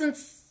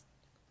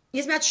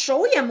Ես մի հատ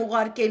շոու եմ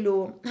ուղարկելու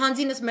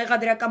հանձինս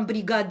մեղադրական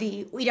բրիգադի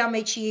ու իր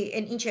մեջի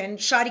ինչ են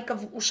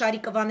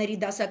Շարիկովաների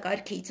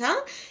դասակարգից, հա,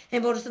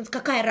 այն որ ասենց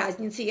какая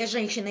разница, я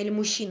женщина или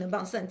мужчина,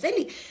 բան սենց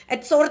էլի,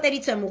 այդ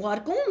սորտերից եմ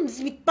ուղարկում,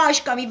 մի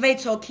պաշկա մի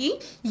 6 հոգի,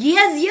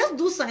 ես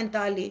դուս են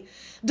տալի։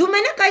 Դու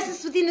մենակ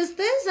այսպես պիտի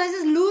նստես,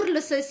 այսպես լուր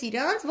լսես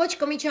իրանց, ոչ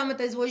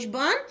կմիջամտես ոչ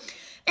բան,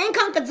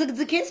 Այնքան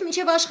կձգձգես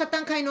մինչև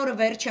աշխատանքային օրը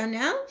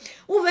վերջանա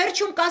ու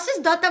վերջում կասես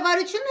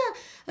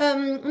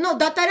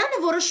դատարանը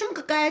որոշում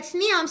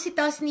կկայացնի ամսի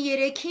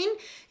 13-ին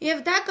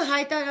եւ դա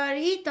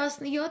կհայտարարի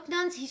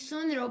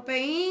 17:50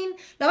 րոպեին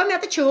լավ մի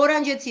հատ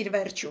չհորանջեցիր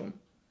վերջում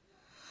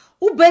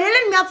ու բերել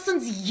են մի հատ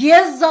սենց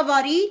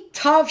եզավարի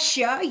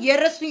թավշյա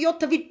 37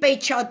 թվի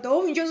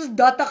պեչատով ինչ ասես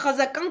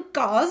դատախազական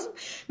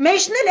կազմ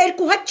մեջն էլ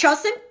երկու հատ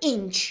չասեմ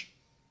ինչ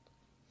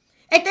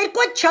այդ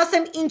երկու հատ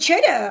չասեմ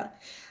ինչերը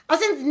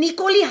Ասենց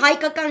Նիկոլի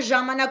հայկական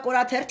ժամանակ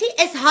օրաթերթի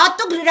այս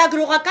հատուկ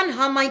լրագրողական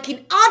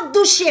համայնքին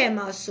ադուշի եմ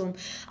ասում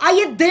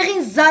այդ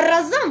դեղին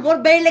զարազան որ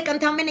բերել եք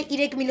ընդամենը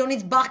 3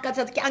 միլիոնից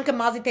բաղկացած կյանքը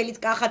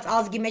մազիտելից կախած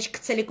ազգի մեջ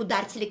գցել եք ու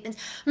դարձել եք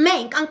տենց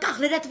մենք անկախ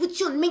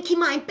լրատվություն մենք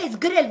հիմա այնպես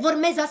գրել որ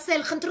մեզ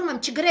ասել խնդրում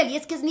եմ չգրել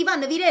ես քեզ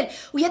նիվան նվիրել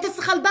ու եթե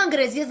սխալ բան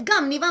գրես ես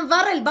գամ նիվան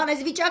վառել բան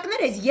այս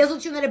վիճակներ ես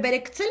եզությունները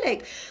բերեք գցել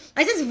եք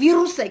այսպես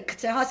վիրուս եք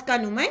գցել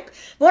հասկանում եք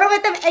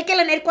որովհետև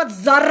եկել են երկու հատ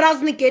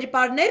զարազնի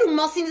կերպարներ ու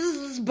մասին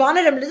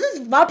բաներ եմ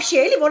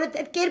Вообще, էլի, որ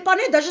այդ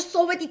կերպարները даже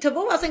սովետի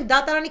թվով, ասենք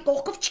դատարանի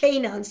կողքով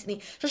չէին անցնի։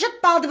 Շատ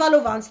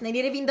պատվալով անցնել,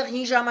 երևի այնտեղ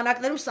հին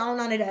ժամանակներում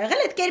սաունաներ ա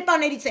եղել, այդ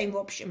կերպարներից էին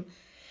ոբշեմ։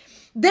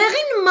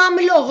 Դեղին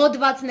մամլո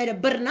հոդվածները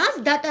բռնած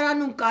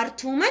դատարանում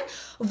կարդում են,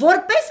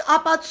 որպես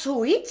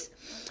ապացույց,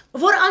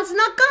 որ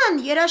անձնական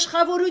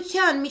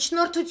երաշխավորության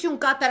միջնորդություն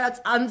կատարած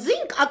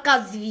անձինք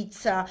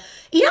ակազվիցա,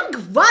 իրանք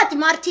վատ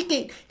մարդիկ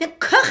են,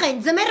 քխ են,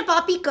 ձմեր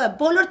պապիկը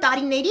բոլոր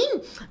տարիներին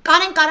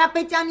Կարեն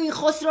Կարապետյանի,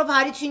 Խոսրով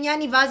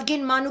Հարությունյանի,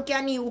 Վազգեն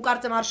Մանուկյանի ու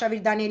կարծեմ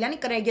Արշավիր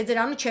Դանիելյանի կրեգե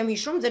ձեր անունը չեմ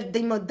հիշում, ձեր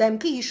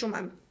դեմքը հիշում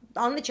եմ,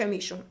 անունը չեմ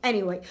հիշում,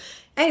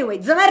 Anyway,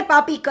 ձմեր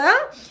պապիկը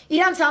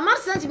իրանց համար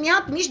սենց մի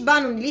հատ միշտ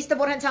բան ունի, լիստը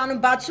որ հենց անում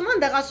բացում են,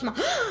 դեղ ասում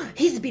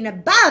he's been a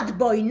bad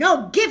boy, no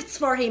gifts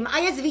for him,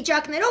 այս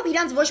վիճակներով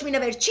իրանց ոչ մի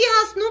նվեր չի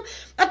հասնում,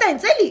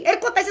 ատենց էլի,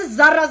 երկու հատ այսպես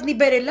զարազնի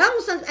բերել ա,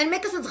 ու սենց այն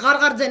մեկը սենց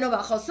ղարղար ձենով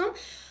ա խոսում,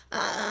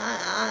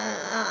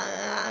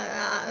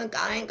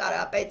 Կարեն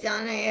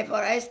Կարապետյանը, երբ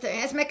որ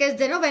այս մեկ այս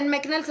ձենով են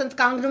մեկն էլ սենց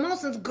կանգնում ու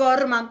սենց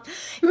գոռում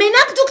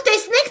Մենակ դուք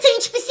տեսնեք, թե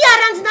ինչպիսի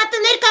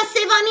առանձնատներ կա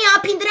Սևանի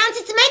ափին,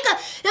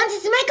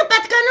 դրանցից մեկը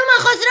պատկանում է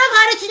Խոսրով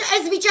Հարություն,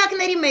 այս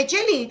վիճակների մեջ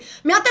էլի,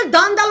 մի հատ էլ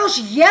դանդալոշ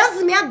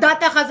եզ, մի հատ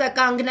դատախազա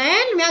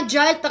կանգնել, մի հատ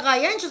ջայլ տղա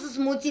է, ինչ ասես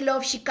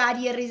մուտիլովշի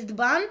կարիերիստ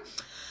բան,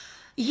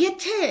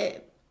 եթե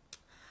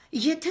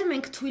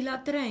մենք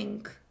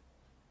թույլատրենք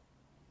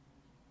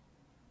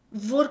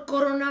որ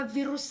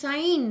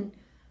կորոնավիրուսային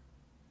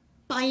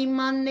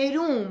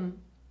պայմաններում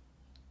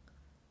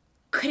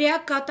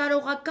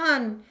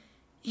քրեակատարողական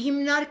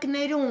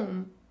հիմնարկներում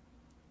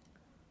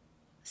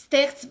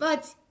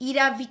ստեղծված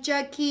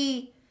իրավիճակի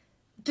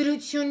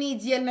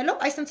դրությունից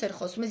ելնելով այսպես էր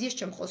խոսում, ես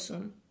չեմ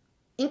խոսում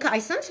Ինքը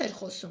այսպես էր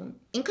խոսում,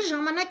 ինքը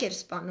ժամանակ էր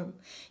սպանում,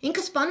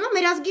 ինքը սպանում է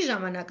մեր ազգի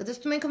ժամանակը, դες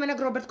դու մենք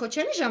մենակ Ռոբերտ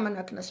Քոչարյանի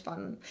ժամանակն է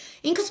սպանում,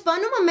 ինքը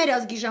սպանում է մեր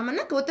ազգի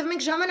ժամանակը, որտեղ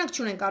մենք ժամանակ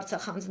չունենք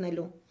Արցախ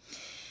հանձնելու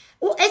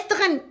Ու այս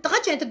տղա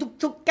չէ,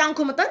 դու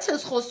կյանքում տենց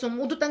ես խոսում,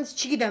 ու դու տենց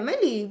չգիտեմ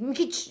էլի, մի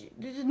քիչ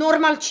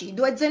նորմալ չի,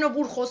 դու այդ ձենով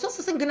ուր խոսես,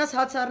 ասեն գնաս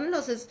հաց առնել,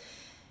 ասես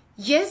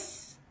ես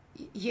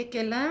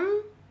եկել եմ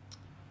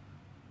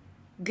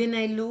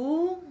գնելու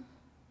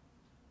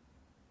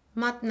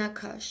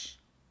մատնաքաշ,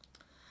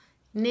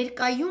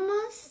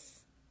 ներկայումս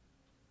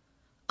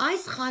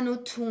այս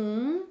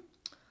խանութում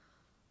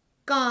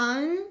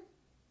կան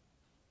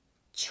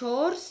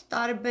 4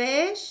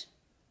 տարբեր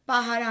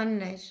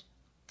պահարաններ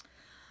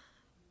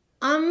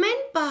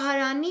Ամեն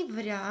պահարանի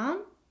վրա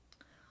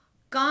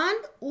կան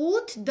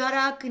 8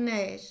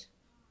 դարակներ,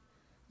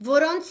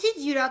 որոնցից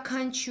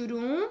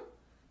յուրաքանչյուրում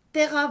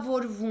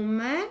տեղավորվում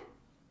է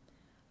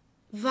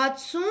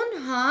 60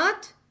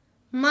 հատ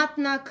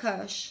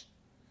մատնաքաշ։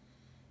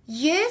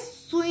 Ես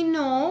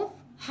սույնով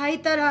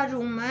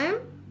հայտարարում եմ,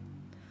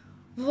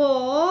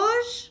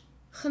 որ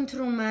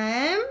խնդրում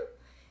եմ,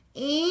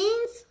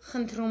 ինձ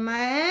խնդրում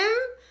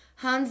եմ,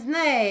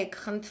 հանձնեք,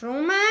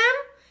 խնդրում եմ,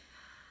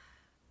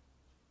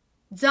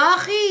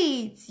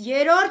 ձախից,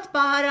 երրորդ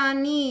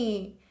պահարանի,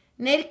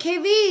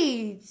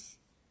 ներքևից,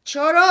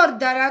 4-րդ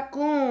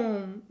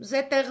դարակում,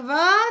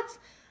 զետեղված,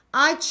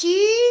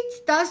 աչից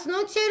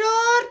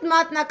 18-րդ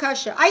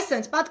մատնաքաշը։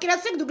 Այսինքն,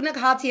 պատկերացրեք դուք նեք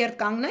հացի հետ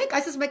կանգնեք,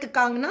 այսինքն մեկը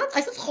կանգնած,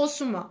 այսինքն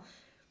խոսում է։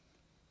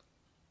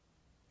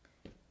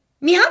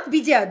 Մի հատ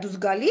բիձե է դուս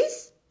գալիս,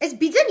 այս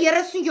բիձեն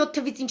 37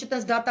 թվից ինչ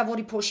այտենց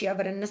դատավորի փոշի է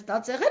վրան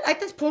նստած եղել,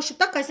 այտենց փոշու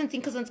տակ, այսինքն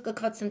ինքը սենց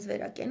կքված սենց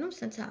վերակենում,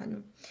 սենց է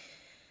անում։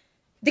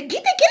 Դե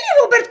գիտեք էլի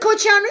Ռոբերտ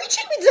Քոչյանը, ինչ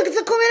մի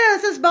ձգձգում էր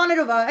ասես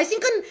բաներով է,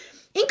 այսինքն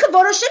ինքը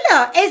որոշել է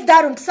այս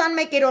դարում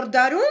 21-րդ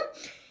դարում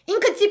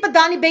ինքը տիպը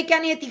Դանի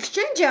Բեկյանի հետ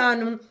exchange է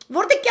անում,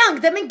 որտեղ կյանք,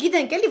 դե մենք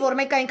գիտենք էլի, որ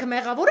մեկը ինքը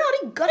մեղավոր է,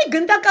 արի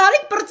գնդակը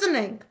արի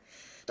բրծնենք։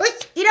 То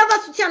есть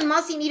իրավասության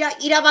մասին,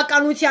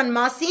 իրավականության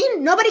մասին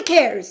nobody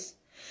cares։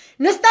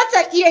 Նստած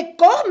է 3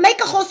 կողմ,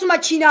 մեկը խոսում է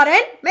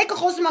չինարեն, մեկը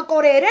խոսում է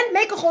կորեերեն,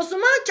 մեկը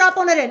խոսում է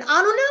ճապոներեն,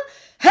 անունը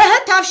ՀՀ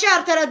Թավշյա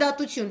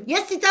արդարադատություն։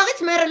 Ես ծիծաղից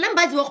մեռել եմ,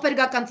 բայց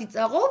ողբերգական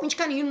ծիծաղով,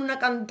 ինչքան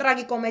հյունունական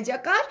տրագիկոմեդիա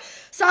կար,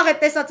 սաղ է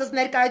տեսածս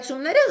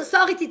ներկայացումները,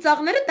 սաղի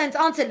ծիծաղները տենց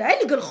անցել է,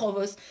 էլի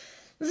գլխովս։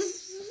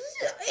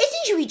 Ես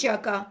ինչ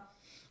վիճակ է։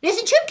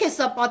 Ես ինչ եմ քեզ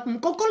սա պատմում,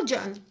 կոկոլ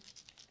ջան,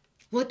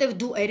 որտեվ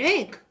դու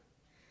երեք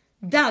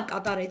դա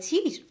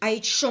կատարեցիր,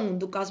 այդ շոուն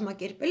դու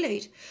կազմակերպել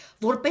էիր,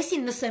 որպեսի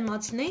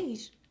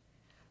նսեմացնեիր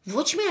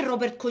ոչ միայն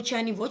Ռոբերտ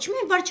Քոչյանի, ոչ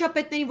միայն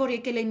վարչապետներին, որ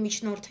եկել էին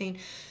միջնորդային,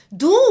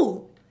 դու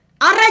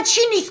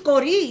առաջին իսկ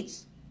օրից,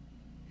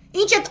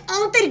 ինչ այդ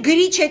անտեր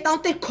գրիչ հետ,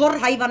 անտեր քոր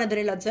հայվանը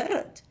դրելա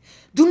ձեռդ,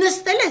 դու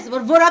նստել ես,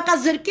 որ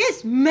որակազրկես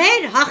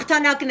մեր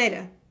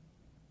հաղթանակները,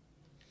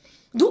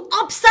 դու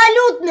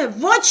աբսոլյուտն է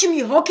ոչ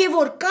մի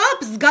հոգևոր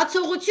կապ,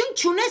 զգացողություն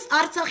չունես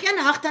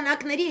Արցախյան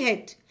հաղթանակների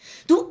հետ,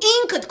 դու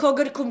ինքդ քո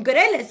գրքում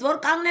գրել ես, որ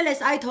կանգնել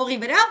ես այդ հողի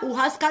վրա ու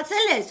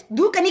հասկացել ես,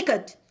 դու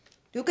կնիկդ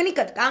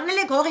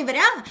կանգնել եք հողի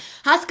վրա,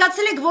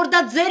 հասկացել եք, որ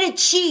դա ձերը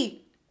չի,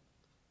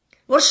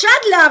 որ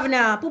շատ լավն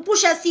է,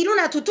 պուպուշա,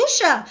 սիրունա,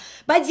 թութուշա,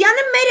 բայց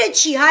յանը մերը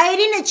չի,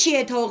 հայերինը չի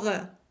այդ հողը,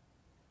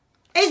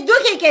 ես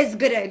դուք եք ես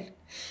գրել,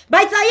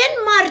 բայց այն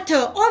մարդը,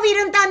 ով իր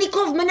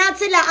ընտանիքով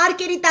մնացել է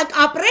արկերի տակ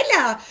ապրել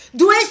է,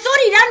 դու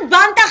այսօր իրան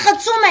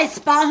բանտախցում ես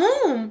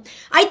պահում,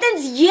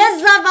 այտենց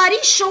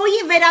եզավարի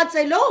շոուի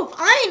վերածելով,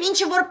 այն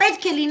ինչը որ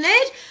պետք է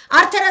լիներ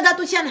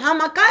արդարադատության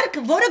համակարգ,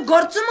 որը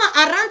գործում է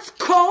առանց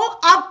քո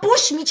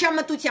ապուշ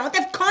միջամտության,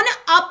 որտեվ քոնը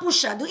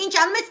ապուշ է, դու ինչ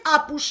անում ես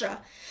ապուշ է,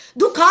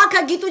 դու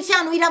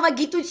քաղաքագիտության ու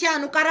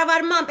իրավագիտության ու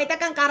կառավարման,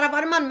 պետական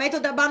կառավարման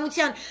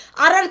մեթոդաբանության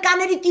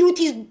առարկաների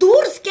տիրույթից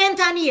դուրս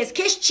կենթանի ես,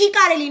 քեզ չի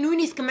կարելի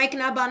նույնիսկ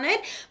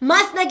մեկնաբանել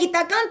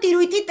մասնագիտական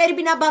տիրույթի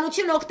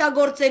տերմինաբանություն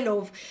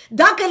օգտագործելով,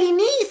 դա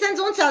կլինի,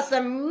 ասենց ոնց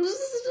ասեմ,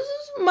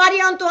 Մարի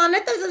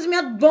Անտուանետը ասես մի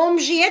հատ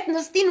բոմժի հետ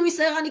նստի նույն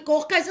սեղանի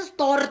կողքը, ասես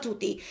տորտ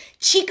ուտի,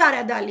 չի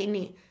կարա դա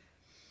լինի։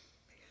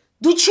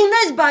 Դու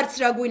չունես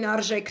բարձրագույն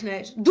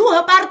արժեքներ, դու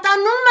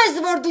հպարտանում ես,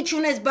 որ դու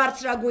չունես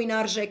բարձրագույն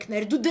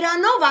արժեքներ, դու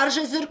դրանով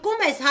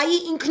արժեզրկում ես հայի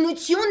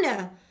ինքնությունը,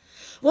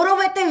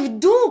 որովհետև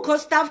դու քո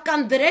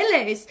ստավկան դրել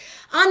ես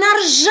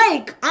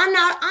անարժեք,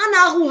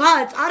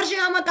 անաղուհած, արժե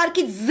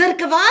համակարգից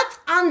զրկված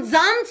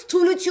անձանց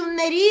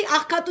թուլությունների,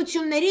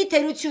 աղքատությունների,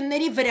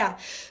 թերությունների վրա։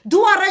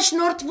 Դու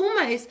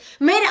առաջնորդվում ես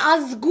մեր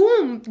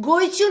ազգում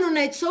գոյություն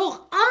ունեցող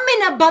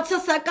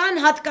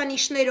ամենաբացասական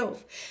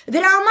հատկանիշներով։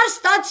 Դրա համար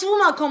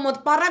ստացվում է քո մոտ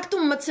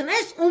պառակտում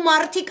մցնես ու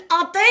մարդիկ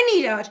ատեն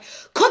իրար,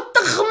 քո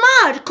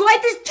տխմար, քո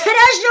այդպես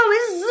թրաշով,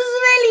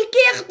 զզվելի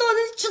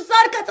կեղտոտ,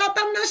 չսարկած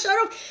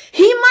ատամնաշարով,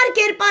 հիմար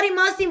կերպարի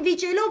մասին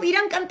վիճելով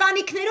իրանք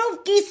ընտանիքներով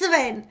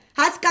կիսվեն,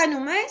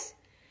 հասկանում ես։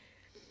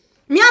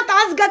 Մի հատ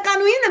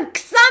ազգականուհին եմ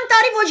 20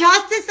 տարի ոչ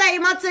հասցես է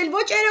իմացել,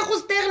 ոչ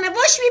երեխուս տեղն է,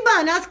 ոչ մի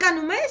բան,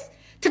 հասկանում ես,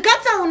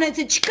 թկացա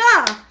ունեցի, չկա,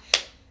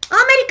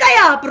 Ամերիկայի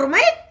ապրում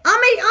է,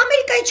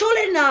 Ամերիկայի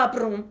չոլերն է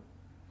ապրում,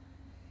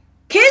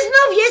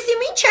 քեզնով ես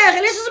իմ ինչ է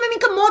եղել, ես ուզում եմ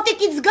ինքը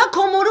մոտիկից գա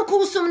քո մորու քո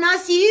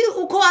ուսումնասիրի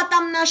ու քո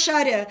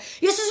ատամնաշարը,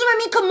 ես ուզում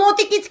եմ ինքը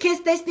մոտիկից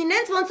քեզ տեսնի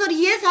նենց, ոնց որ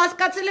ես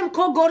հասկացել եմ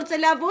քո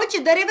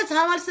գործելավոճը դեռևս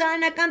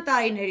համալսարանական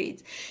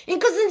տարիներից,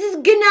 ինքը զնձից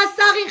գնա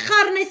սաղին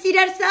խառնես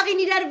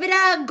սաղին իրար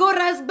վրա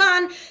գորաս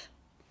բան,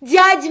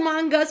 ձյաջ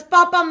մանգաս,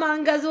 պապա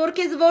մանգաս, որ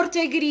քեզ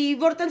որդեգրի,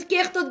 որ տենց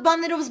կեղտոտ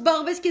բաներով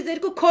զբաղվես, քեզ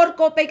երկու քոր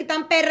կոպեկ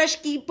տան,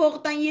 պերաշկի, փող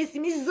տան, ես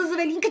իմիս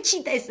զզվել, ինքը չի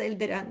տեսել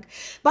դրանք,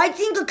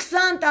 բայց ինքը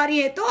 20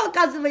 տարի հետո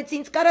ակազվեց,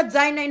 ինձ կարա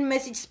ձայնային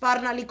մեսիջ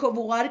սպառնալիքով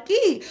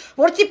ուղարկի,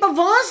 որ տիպը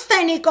ոնց թե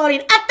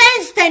Նիկոլին,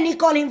 ատենց թե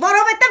Նիկոլին,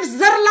 որովհետև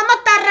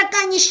զռլամա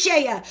տարրականիշ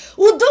չէ,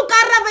 ու դու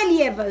կառավել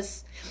եվս,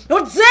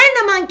 որ ձեր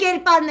նման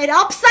կերպարները,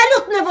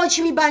 աբսոլյուտն է ոչ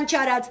մի բան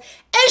չարած,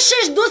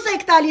 էշեշ դուս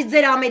եք տալիս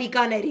ձեր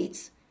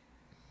ամերիկաներից,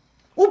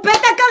 ու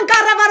պետական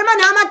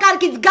կառավարման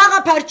համակարգից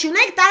գաղափար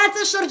չունեք,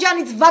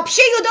 տարածաշրջանից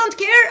вообще you don't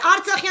care,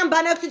 Արցախյան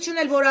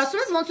բանակցությունն էլ որ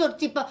ասում ես, ոնց որ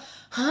տիպը,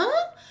 հա?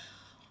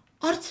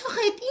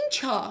 Արցախը այդ ինչ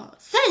է?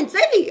 Սենց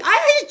էլի,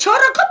 այ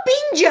չորակը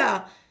պինջա։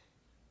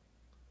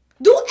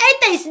 Դու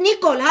էդ ես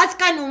Նիկոլ,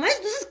 հասկանում ես,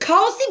 դու ես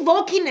քաոսի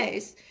ոգին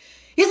ես։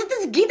 Ես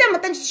այդպես գիտեմ,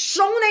 այդպես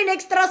շոուն են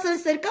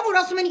էքստրասենսեր կա, որ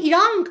ասում են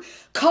իրանք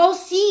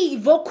քաոսի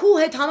ոգու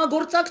հետ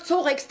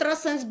համագործակցող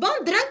էքստրասենս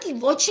բան, դրանք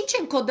ոչինչ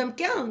են քո դեմ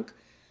կյանք։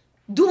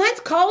 Դու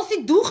հենց քաոսի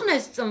դուխն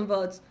ես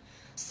ծնված։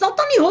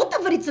 Սատանի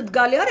հոտը վրիցդ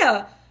գալի արա։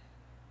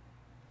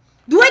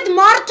 Դու այդ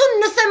մարդուն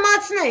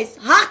նսեմացնես,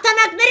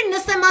 հաղթանակները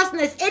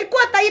նսեմացնես, երկու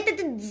հատ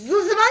այդ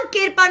զզվան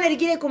կերպաներ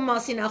գիրեկում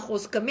մասին է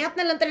խոսքը, մի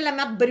հատն էլ ընտրել է,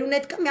 մի հատ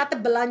բրյունետ կա, մի հատ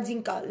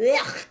բլանդին կա,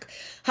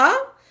 հա,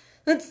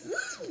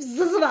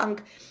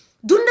 զզվանք,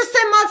 դու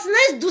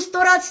նսեմացնես, դու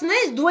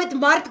ստորացնես, դու այդ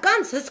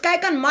մարդկանց,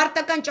 հսկայական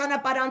մարդական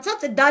ճանապարհ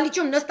անցած, այդ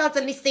դալիճում նստած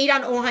լինի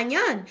Սեյրան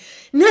Օհանյան,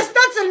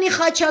 նստած լինի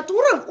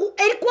Խաչատուրով ու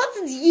երկու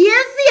հատ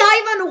եզի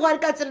հայվան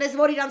ուղարկած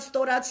որ իրան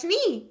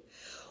ստորացնի,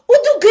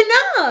 ու դու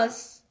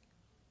գնաս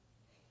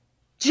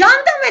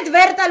Ջանդամ այդ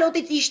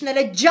վերտալոտից իշնել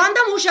է,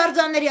 ջանդամ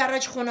հուշարձանների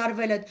առաջ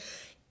խոնարվել է,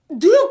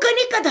 դու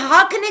կնիկ այդ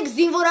հակնեք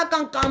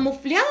զինվորական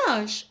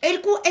կամուֆլյաժ,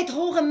 երկու այդ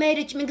հողը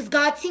մերը չէ, մենք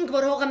զգացինք,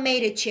 որ հողը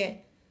մերը չէ։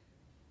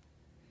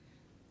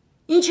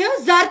 Ինչը,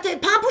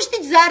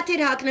 պամպուշտից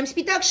զարդեր հակնեմ,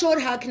 սպիտակ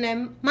շոր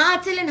հակնեմ,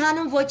 մահացել են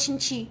հանում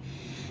ոչինչի։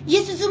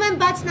 Ես ուզում եմ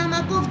բաց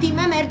նամակով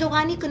դիմեմ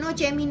Էրդողանի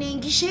կնոջ Էմինեին,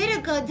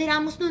 գիշերը ձեր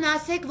ամուսնուն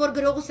ասեք, որ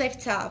գրողու սև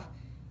ցավ։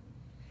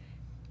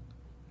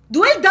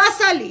 Դու էլ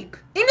դասալիկ,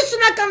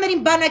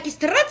 90-ականներին բանակից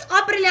թռած,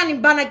 ապրիլյանին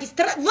բանակից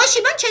թռած, ոչ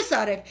մի բան չես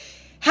արել,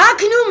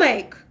 հագնում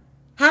եք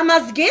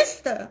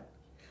համազգեստը,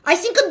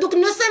 այսինքն դուք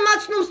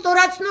նսեմացնում,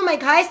 ստորացնում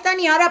եք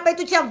Հայաստանի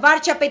Հանրապետության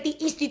վարչապետի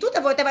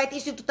ինստիտուտը, որտեղ այդ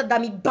ինստիտուտը դա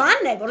մի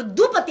բան է, որ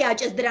դու պետք է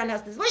աճես դրան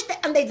հասնես, ոչ թե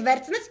ընդից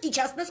վերցնես,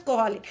 իջացնես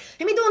կողալին։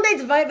 Հիմա դու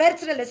ընդից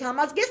վերցրել ես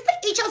համազգեստը,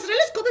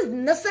 իջացրել ես քո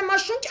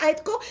նսեմաշունչ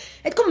այդ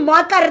քո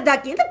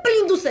մակարդակի, դա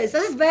պլինդուս է,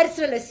 ասես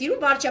վերցրել ես իրու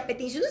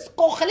վարչապետի ինստիտուտից,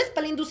 կողել ես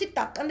պլինդուսի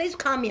տակ, ընդից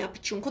քամի է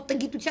փչում, քո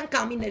տգիտության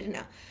քամիներն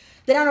է։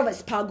 Դրանով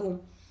ես փագում։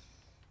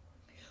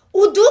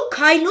 Ու դուք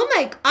քայլում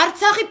եք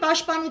Արցախի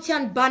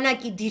պաշտպանության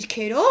բանակի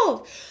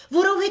դիրքերով,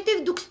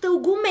 որովհետև դուք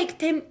ստուգում եք,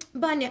 թե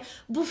բանը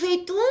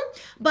բուֆետում,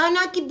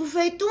 բանակի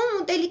բուֆետում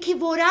ուտելիքի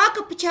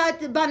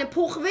որակը բանը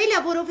փոխվել է,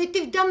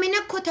 որովհետև դա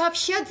մենակ քո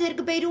թավշյա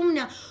ձեռքբերումն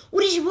է։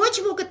 Ուրիշ ոչ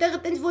ոք այդտեղ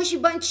այտենց ոչ մի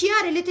բան չի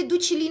արել, եթե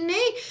դու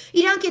չլինեի,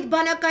 իրանք այդ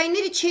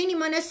բանակայինները չէին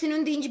իմանա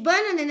սնունդը ինչ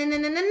բան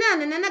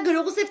է,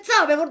 գրողուսև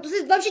ցավ է, որ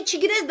դու դաշի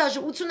չգիտես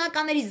դաշը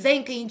 80-ականների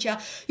զենքը ինչ է,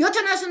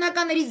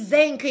 70-ականների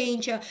զենքը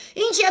ինչ է,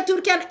 ինչ է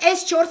Թուրքիան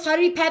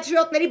S400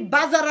 Patriot-ների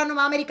բազարանում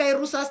Ամերիկայի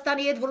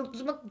Ռուսաստանի հետ, որ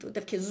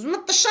որտեվ քեզ ուզում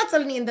եք տշած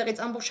լինի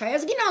այնտեղից ամբողջ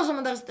հայազգին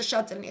ուզում ընդեղից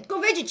տշած լինի, այդ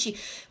կովեջը չի,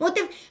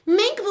 որտեվ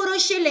մենք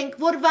որոշել ենք,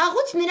 որ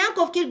վաղուց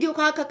նրանք ովքեր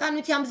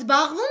գյուղհակականությամբ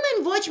զբաղվում են,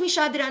 ոչ մի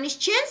շատ դրանից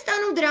չեն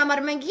ստանում, դրա համար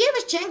մենք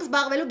եւս չենք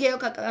զբաղվելու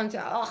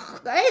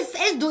գյուղհակականությամբ,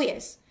 այս դու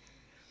ես։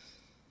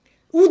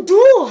 Ու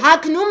դու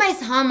հագնում ես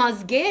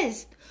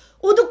համազգեստ,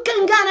 ու դու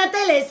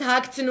կնգանատել ես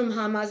հագցնում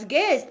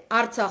համազգեստ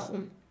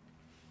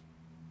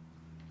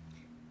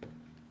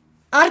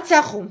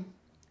Արցախում,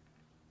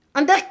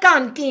 այնտեղ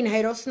կան կին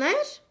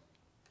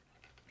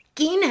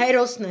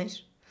հերոսներ,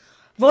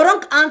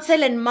 որոնք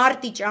անցել են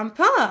մարտի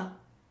ճամփա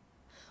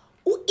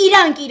ու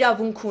իրանք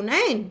իրավունք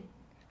ունեն,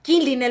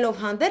 կին լինելով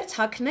հանդերձ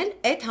հագնել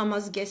այդ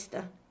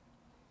համազգեստը։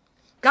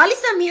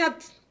 Գալիս է մի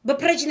հատ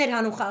բպրեջներ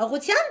հանում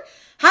խաղաղության,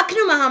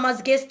 հագնում է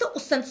համազգեստը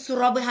ու սենց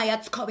սուրավի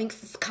հայացքով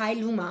ինքսս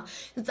քայլում է,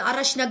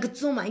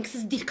 առաջնագծում է,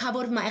 ինքսս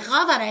դիրքավորվում է,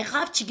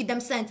 եղավ,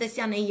 չգիտեմ սենց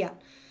էսյան էյա։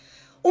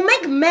 Ու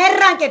մենք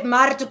մեռանք այդ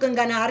մարդու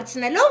կնգանը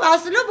հարցնելով,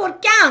 ասելով, որ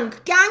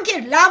կյանք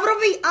էր,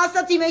 Լավրովի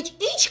ասացի մեջ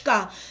ինչ կա,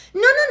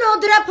 նո,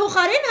 դրա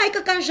փոխարեն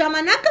հայկական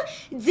ժամանակը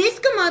ձեզ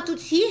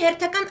կմատուցի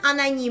հերթական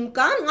անանիմ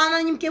կան,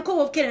 անանիմ կեքով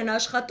ովքեր են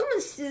աշխատում,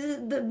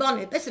 բան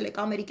է, տեսել եք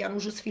ամերիկյան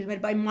ուժուս ֆիլմեր,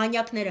 բայ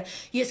մանյակները,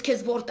 ես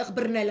քեզ որտեղ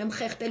բռնել եմ,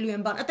 խեղտելու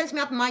եմ բան, այդպես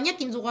մի հատ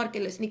մանյակ ինձ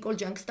ուղարկել ես Նիկոլ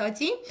ջան,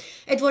 կստացի,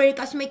 այդ որ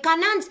երեք ասում եք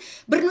կանանց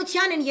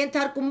բռնության են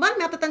ենթարկում բան,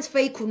 մի հատ այդպես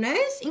ֆեյք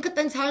ունես, ինքը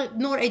տենց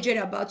նոր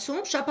էջեր է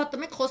բացում,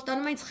 շաբաթը մեկ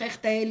խոստանում է ինձ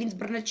խեղտել, ինձ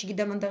բռնել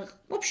չգիտեմ այնտեղ,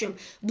 в общем,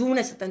 դու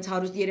ունես այդպես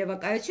հարուստ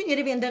երևակայություն,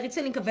 երևի այնտեղից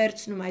էլ ինքը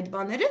վերցնում այդ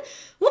բաները,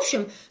 в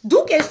общем,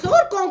 դուք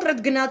այսօր կոնկրետ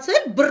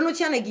գնացել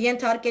բռնության եք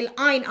ենթարկել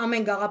այն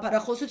ամեն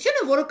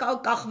գաղափարախոսությունը, որը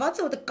կախված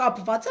է, որը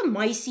կապված է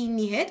մայիսի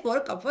 9-ի հետ,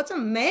 որը կապված է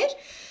մեր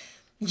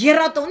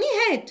եռատոնի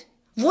հետ,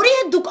 որի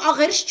հետ դուք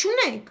աղերս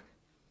չունեք։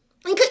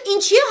 Ինքը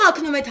ինչի է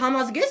հագնում այդ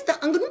համազգեստը,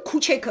 ընկնում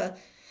քուչեքը,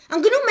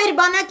 ընկնում մեր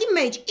բանակի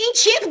մեջ,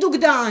 ինչի եք դուք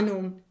դա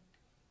անում։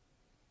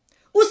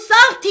 Ու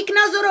սաղ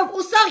թիկնազորով,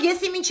 ու սաղ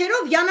եսի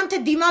մինչերով, յանամ թե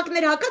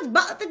դիմակներ հակած,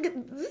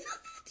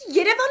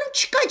 Երևանում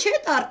չկա չէ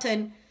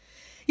արդեն։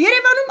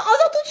 Երևանում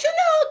ազատություն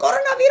է,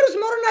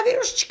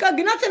 կորոնավիրուս չկա,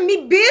 գնաց է մի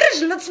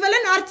բիրժ լծվել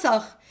են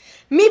Արցախ,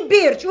 մի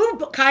բիրժ,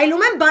 ու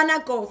քայլում են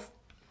բանակով։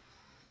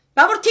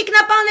 Բա որ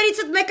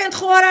թիկնապաներից մեկ են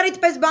խոհարարիտ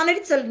պես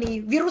բաներից լինի,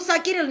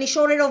 վիրուսակիր լինի,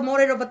 շորերով,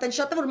 մորերով, այդեն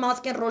շատ է, որ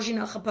մասկեն ռոժին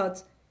է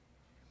խփած։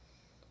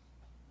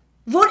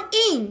 Որ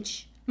ինչ,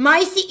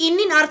 Մայիսի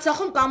 9-ին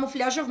Արցախում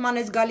կամուֆլյաժով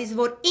մանես գալիս,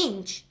 որ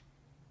ինչ։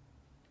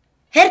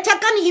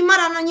 Հերթական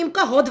հիմար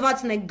անոնիմկա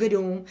հոդվածն եք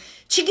գրում,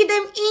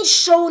 չգիտեմ ինչ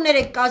շոուներ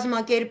եք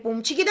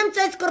կազմակերպում, չգիտեմ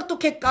ծեծ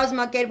կրտուք եք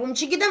կազմակերպում,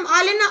 չգիտեմ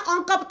Ալենա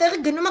անկապ տեղը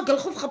գնում է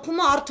գլխով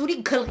խփում է Արթուրի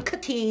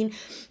քթին,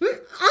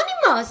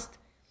 անիմաստ,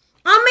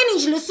 ամեն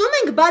ինչ լսում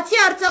ենք, բացի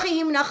Արցախի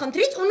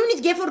հիմնախնդրից, ու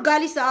նույնիսկ երբ որ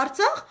գալիս է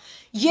Արցախ,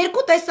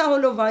 երկու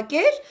տեսահոլովակ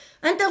էր,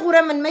 այնտեղ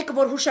ուրեմն մեկը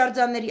որ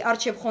հուշարձանների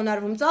առջև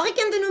խոնարհվում ծաղիկ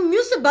են դնում,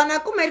 մյուսը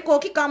բանակում երկու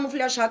հոգի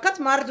կամուֆլյաժ հագած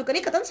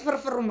մարզուկների կտենց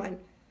ֆրֆռում են։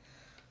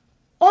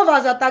 Ով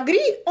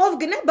ազատագրի, ով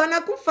գնա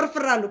բանակում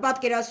ֆրֆռալու,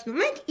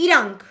 պատկերացնում եք,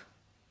 իրանք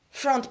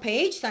front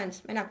page,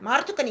 sense, մենակ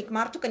մարդու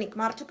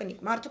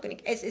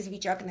կնիկ, այս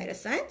վիճակները,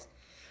 sense,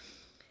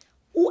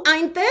 ու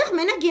այնտեղ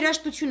մենակ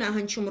երաժշտություն է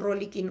հնչում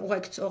ռոլիկին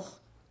ուղեկցող։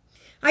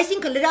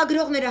 Այսինքն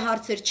լրագրողները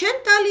հարցեր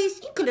չեն տալիս,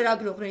 ինքը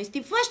լրագրողներին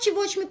ստիպված չի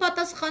ոչ մի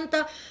պատասխան տա,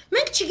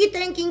 մենք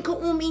չգիտենք ինքը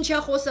ում ինչ է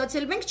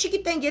խոսացել, մենք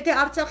չգիտենք, եթե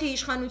Արցախի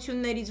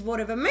իշխանություններից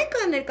որևէ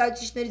մեկը,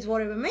 ներկայացուցիչներից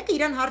որևէ մեկը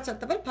իրան հարց է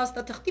տվել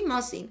փաստաթղթի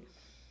մասին։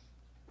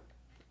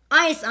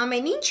 Այս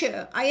ամեն ինչը,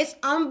 այս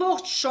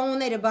ամբողջ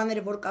շոուները,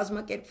 բաները, որ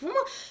կազմակերպվում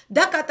է,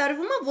 դա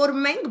կատարվում է, որ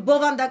մենք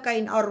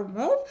բովանդակային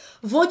առումով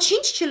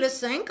ոչինչ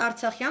չլսենք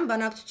արցախյան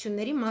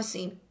բանակցությունների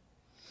մասին։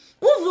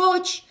 Ու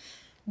ոչ,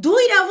 դու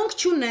իրավունք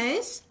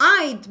չունես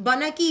այդ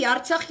բանակի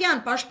արցախյան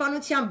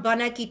պաշտպանության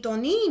բանակի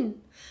տոնին,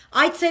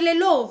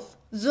 այցելելով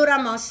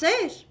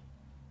զորամասեր,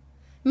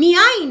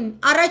 միայն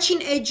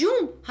առաջին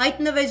էջում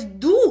հայտնվես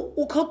դու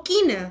ու քո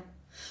կինը։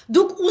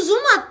 Դուք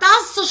ուզում ա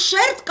 10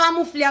 շերտ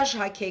կամուֆլյաժ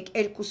հագեք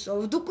երկուսով,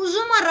 դուք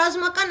ուզում ա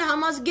ռազմական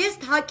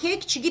համազգեստ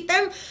հագեք,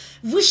 չգիտեմ,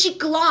 վշի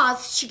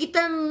կլաս,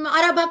 չգիտեմ,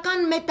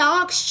 արաբական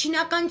մետաքս,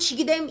 չինական,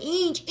 չգիտեմ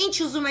ինչ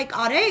ուզում եք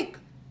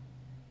արեք,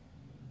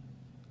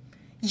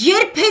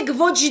 երբեք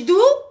ոչ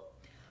դու,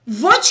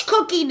 ոչ քո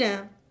կինը,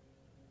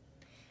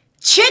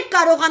 չեք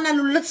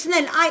կարողանալու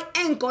լցնել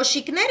այն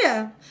կոշիկները,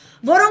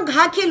 որոնք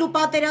հակելու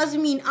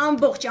պատերազմին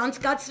ամբողջ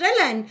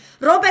անցկացրել են,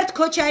 Ռոբերտ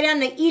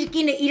Քոչարյանը իր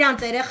կինը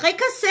իրանց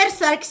երեխեքը, Սերժ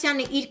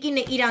Սարգսյանը իր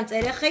կինը իրանց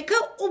երեխեքը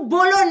ու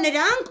բոլոր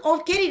նրանք,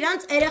 ովքեր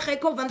իրանց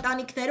երեխեքով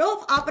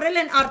ընտանիքներով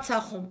ապրել են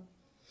Արցախում։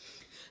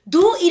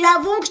 Դու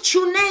իրավունք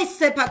չունես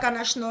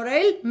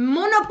սեփականաշնորհել,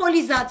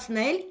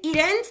 մոնոպոլիզացնել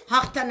իրենց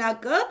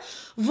հաղթանակը,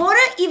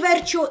 որը ի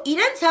վերջո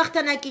իրենց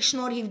հաղթանակի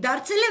շնորհիվ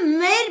դարձել է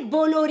մեր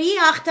բոլորի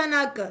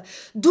հաղթանակը։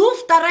 Դու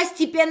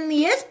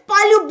վտարաստիպեննի ես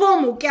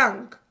по-любому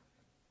կյանք։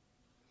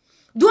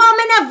 Դու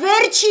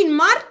ամենավերջին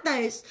մարդն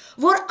ես,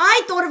 որ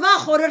այդ օրվա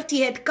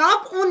խորհրդի հետ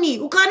կապ ունի,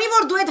 ու քանի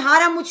որ դու այդ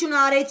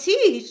հարամությունը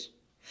արեցիր,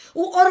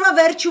 ու օրվա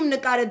վերջում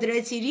նկարը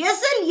դրեցիր,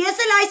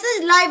 ես էլ այսպես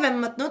լայվ եմ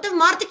մտնում, որտեղ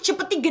մարդիկ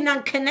չպետք է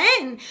գնան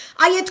քնեն,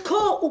 այդ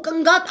քո ու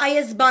կնգատ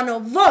այս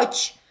բանով, ոչ,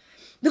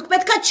 դուք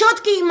պետքա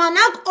չոտքի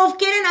իմանաք,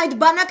 ովքեր են այդ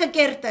բանակը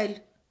կերտել,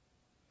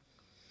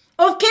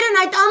 ովքեր են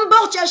այդ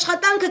ամբողջ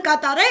աշխատանքը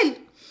կատարել,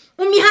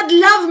 ու մի հատ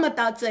լավ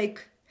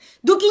մտածեք,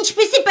 դուք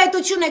ինչպիսի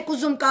պետություն եք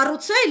ուզում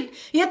կառուցել,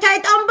 եթե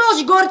այդ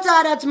ամբողջ գործը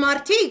արած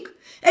մարդիկ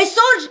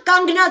այսօր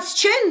կանգնած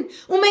չեն,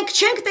 ու մենք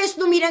չենք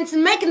տեսնում իրենց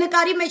մեկ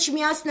նկարի մեջ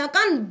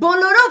միասնական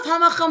բոլորով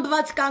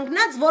համախմբված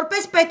կանգնած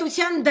որպես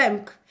պետության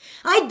դեմք։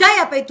 Այդ դա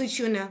է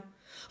պետությունը,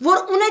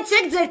 որ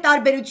ունեցեք ձեր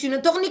տարբերությունը,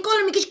 թող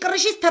Նիկոլը մի քիչ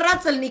կռշից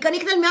թռած լինի,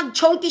 կնիկն էլ մի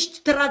հատ չոլկից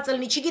թռած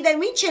լինի,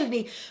 չգիտեմ ինչ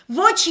լինի,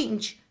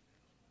 ոչինչ։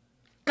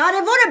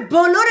 Կարևորը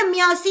բոլորը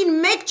միասին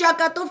մեկ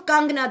ճակատով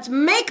կանգնած,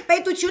 մեկ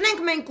պետություն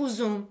ենք մենք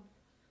ուզում։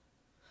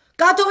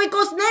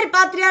 Կաթողիկոսներ,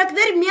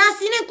 պատրիարքներ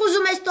միասին ենք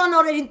ուզում այս տոն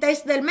օրերին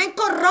տեսնել, մենք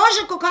քո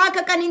ռոժը, քո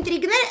քաղաքական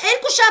ինտրիգներ,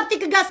 երկու շաբթի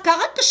կգաս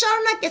քաղաք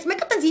կշարունակես,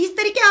 մեկը տենց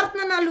հիստերիկի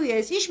արթնանալու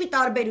ես, ինչ մի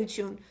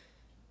տարբերություն։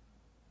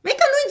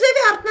 Մեկը նույն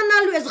ձևի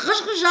արթնանալու ես,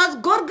 ղժղժած,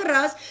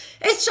 գորգրած,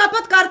 այս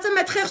շաբաթ կարծեմ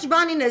այդ խեղճ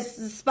բանին ես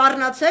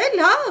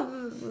սպառնացել, հա,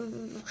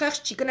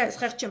 խեղճ չի, կներես,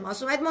 խեղճ չեմ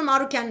ասում, այդ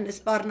Մարուկյանին է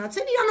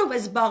սպառնացել, իրանով է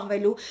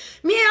զբաղվելու։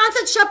 Մի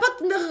անցած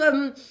շաբաթ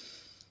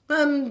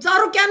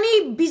Ծառուկյանի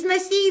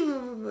բիզնեսի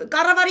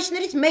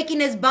կառավարիչներից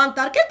մեկին ես բան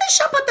տարկել, դե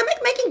շաբաթը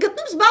մեկին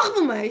գտնում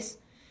զբաղվում ես։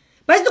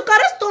 Բայց դու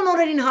կարաս տոն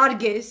օրերին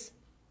հարգես։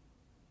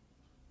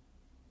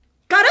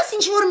 Կարաս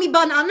ինչ-որ մի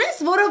բան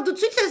անես, որով դու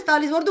ցույց ես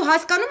տալիս, որ դու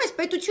հասկանում ես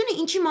պետությունը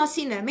ինչի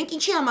մասին է, մենք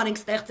ինչի համար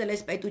ենք ստեղծել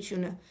այս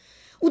պետությունը։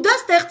 Ու դա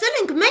ստեղծել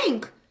ենք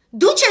մենք։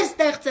 Դու չես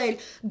ստեղծել,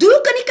 դու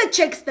կնիկը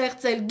չեք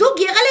ստեղծել,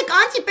 դուք եղել եք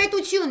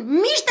անտիպետություն,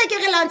 միշտ եք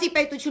եղել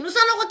անտիպետություն,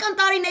 ուսանողական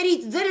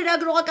տարիներից, ձեր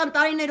լրագրողական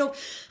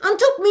տարիներով,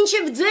 ընդհուպ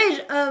մինչև ձեր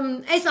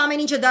այս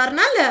ամեն ինչը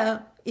դառնալը,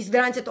 իսկ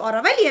դրանից հետո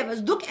առավել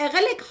ևս, դուք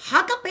եղել եք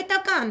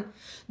հակապետական,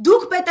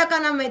 դուք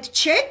պետականամետ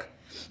չեք,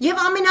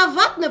 եւ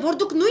ամենավատն է, որ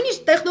դուք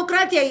նույնիսկ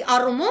տեխնոկրատիայի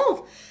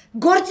առումով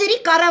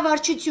գործերի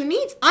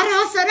կառավարչությունից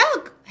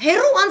առհասարակ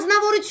հերու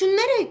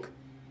անձնավորություններ եք։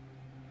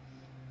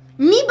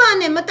 Մի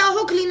բան է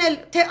մտահոգ լինել,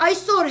 թե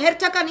այսօր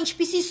հերթական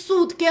ինչպիսի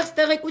սուտ, կեղծ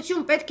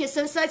տեղեկություն պետք է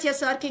սենսացիա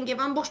սարքենք եւ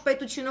ամբողջ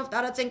պետությունով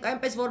տարածենք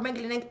այնպես, որ մենք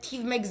լինենք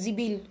թիվ 1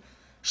 զիբիլ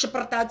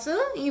շպրտածը,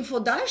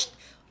 ինֆոդաշտ,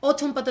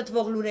 օթում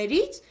պատտվող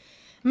լուրերից,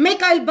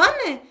 մեկ այլ բան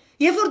է,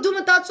 երբ որ դու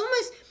մտածում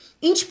ես,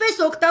 ինչպես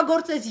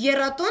օգտագործես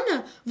եռատոնը,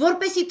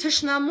 որպեսի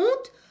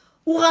թշնամուտ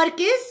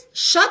ուղարկես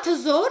շատ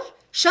հզոր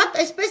շատ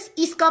այսպես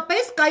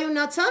իսկապես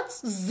կայունացած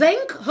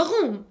զենք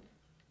հղում։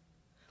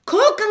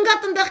 Քո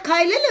կնգատնտեղ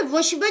քայլելը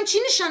ոչ մի բան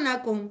չի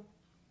նշանակում։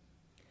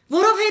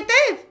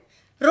 Որովհետև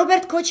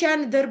Ռոբերտ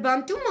Քոչյանը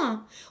դրբանտում է,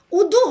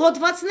 ու դու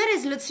հոդվածներ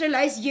ես լցրել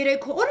այս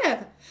 3 օրը,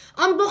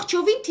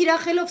 ամբողջովին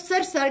թիրախելով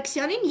Սերժ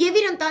Սարգսյանին եւ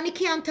իր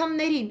ընտանիքի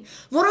անդամներին,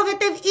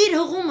 որովհետեւ իր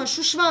հղումը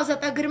Շուշվա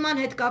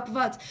ազատագրման հետ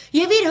կապված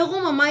եւ իր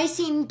հղումը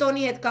մայիսի 9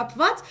 տոնի հետ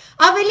կապված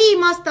ավելի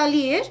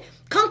իմաստալի էր,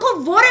 քան քո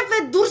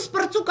որևէ դուրս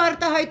պրծուկ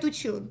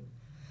արտահայտություն,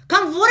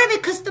 քան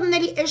որևէ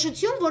քստմների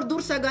էշություն, որ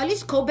դուրս է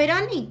գալիս քո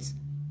բերանից։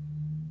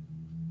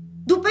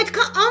 Դու պետք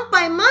է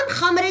անպայման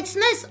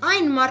խամրեցնես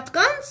այն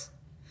մարդկանց,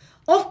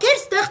 ովքեր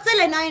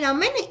ստեղծել են այն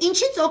ամենը,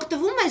 ինչից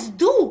օգտվում ես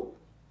դու։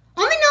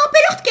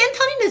 Ամենաապերախտ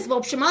կենթանին ես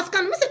ոբշեմ,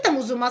 հասկանում ես, այդ եմ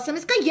ուզում ասեմ,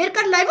 ես կան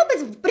երկար լայվը,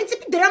 բայց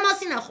պրինցիպի դրա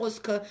մասին է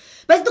խոսքը։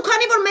 Բայց դու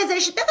քանի որ մեզ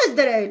էշի տեղ ես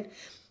դրել,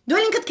 դու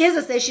էլ ինքդ քեզ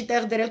ես էշի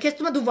տեղ դրել, քեզ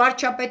թվում է դու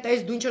վարչապետ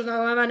ես, դու ինչ որ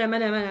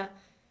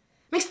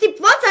մենք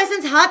ստիպված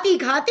այսպես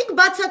հատիկ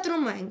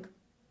բացատրում ենք,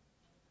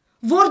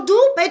 որ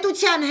դու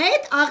պետության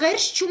հետ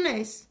աղերս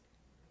չունես,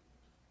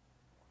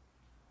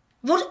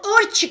 որ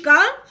օր չկա,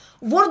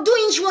 որ դու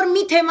ինչ որ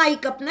մի թեմայի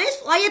կպնես,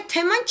 ու այդ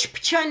թեման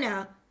չփչանա։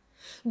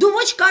 Դու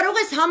ոչ կարող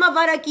ես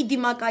համավարակի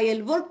դիմակայել,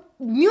 որ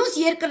մյուս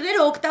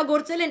երկրները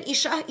օգտագործել են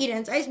իշահ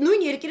իրենց, այս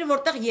նույն երկիրը,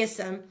 որտեղ ես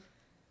եմ։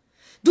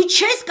 Դու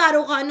չես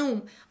կարողանում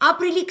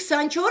ապրիլի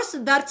 24-ը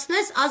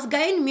դարձնես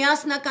ազգային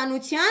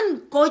միասնականության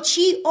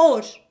կոչի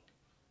օր։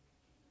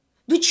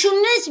 Դու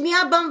չունես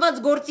միաբանված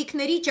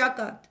գործիչների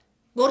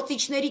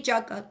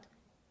ճակատ։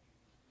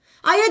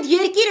 Այդ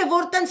երկիրը,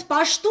 որ տենց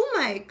պաշտում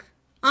եք,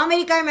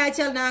 Ամերիկայի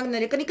Միացյալ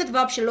Նահանգները, կնիկդ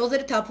վաբշե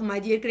լոզերը թափում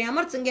այդ երկրի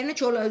համար, ծնգերնը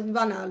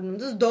չոլվան ալնում,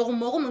 դες դողում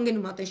մողում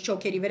ընգնում ատես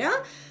չոքերի վրա,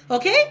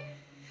 okay?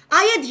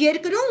 Այդ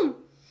երկրում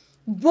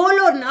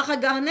բոլոր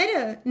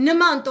նախագահները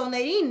նման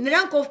տոներին,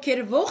 նրանք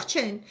ովքեր ողջ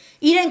են,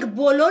 իրենք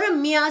բոլորը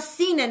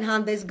միասին են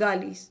հանդես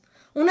գալիս։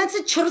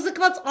 Ունեցած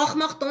չրզկված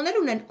ախմախ տոներ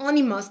ունեն,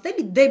 անիմաստ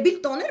էլի,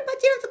 դեբիլ տոներ,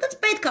 բայց իրենց այդպես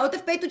պետք է,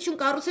 որտեվ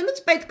պետություն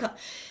կառուցելուց պետք է։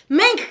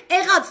 Մենք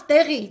եղած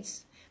տեղից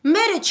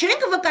Մերը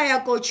չենք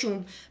վկայակոչում,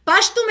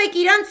 պաշտում եք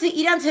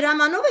իրանց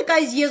հրամանով եք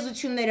այս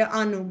եզությունները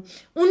անում,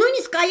 ու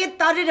նույնիսկ այդ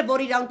տարերը,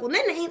 որ իրանք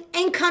ունեն,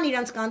 այնքան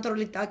իրանց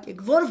կոնտրոլի տակ եք,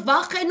 որ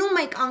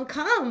վախենում եք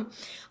անգամ,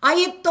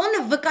 այդ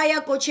տոնը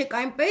վկայակոչեք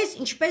այնպես,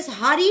 ինչպես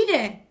հարիր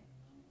է,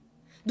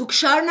 դուք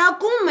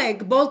շարունակում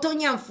եք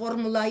բոլտոնյան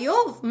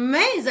ֆորմուլայով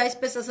մեզ,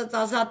 այսպես ասած,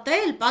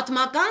 ազատել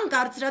պատմական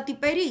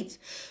կարծրատիպերից,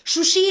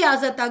 Շուշիի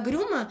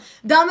ազատագրումը,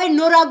 դա մեր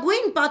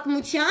նորագույն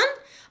պատմության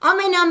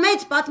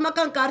ամենամեծ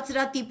պատմական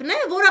կարծրատիպն է,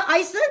 որը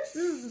այսպես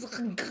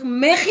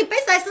մեխի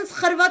պես այսպես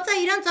խրված է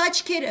իրանց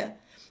աչքերը։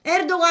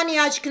 Էրդողանի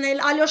աչքն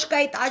էլ,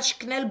 Ալյոշկայի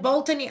աչքն էլ,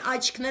 Բոլտոնի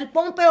աչքն էլ,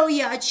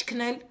 Պոմպեոյի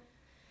աչքն էլ։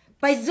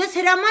 Բայց ձեզ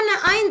հրամանը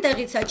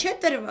այնտեղից է, չէ՞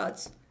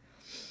 տրված։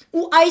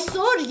 Ու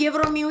այսօր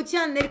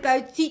Եվրոմիության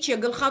ներկայացուցիչը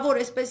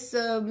գլխավոր այսպես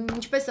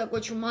ինչպես է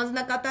կոչվում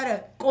հանձնակատարը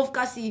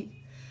Կովկասի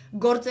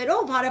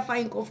գործերով,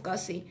 հարավային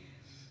Կովկասի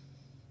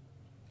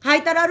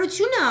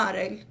հայտարարություն է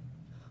արել,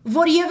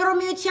 որ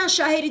Եվրոմիության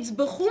շահերից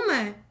բխում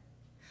է,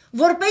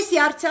 որպեսզի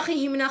Արցախի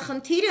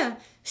հիմնախնդիրը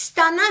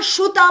ստանա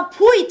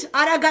շուտափույթ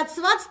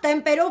արագացված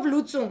տեմպերով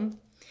լուծում։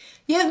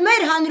 Եվ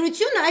մեր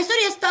հանրությունը,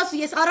 այսօր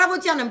ես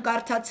առավոտյան եմ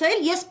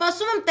կարդացել, ես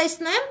սպասում եմ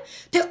տեսնեմ,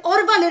 թե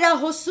օրվա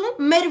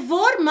լրահոսում մեր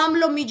որ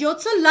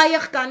մամլոմիջոցը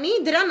լայեղ կանի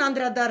դրան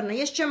անդրադառնա,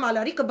 ես չեմ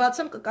ալարի,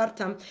 կբացեմ,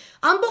 կկարդամ։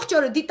 Ամբողջ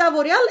օրը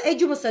դիտավորյալ,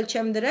 էջումս էլ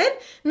չեմ դրել,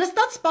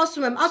 նստած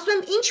սպասում եմ, ասում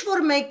եմ ինչ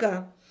որ մեկը,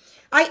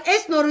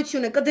 այս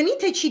նորությունը կդնի,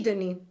 թե չի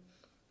դնի։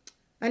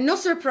 No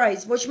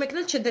surprise, ոչ մեկն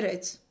էլ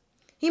չդրեց։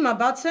 Հիմա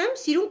բացեմ,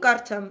 սիրուն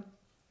կարդամ։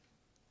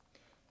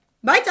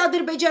 Բայց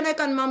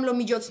ադրբեջանական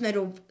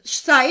մամլոմիջոցներով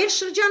սա էր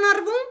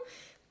շրջանառվում,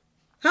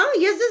 հա,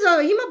 ես ձեզ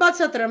հիմա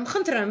բացատրեմ,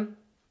 խնդրեմ։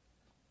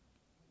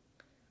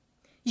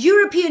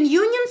 European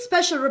Union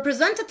Special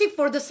Representative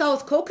for the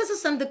South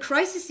Caucasus and the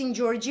Crisis in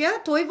Georgia,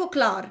 Toivo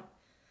Klar։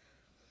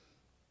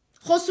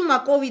 Խոսում է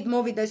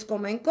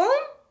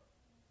COVID-19-կոմենկոմ։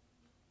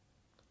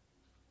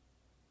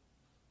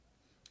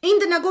 In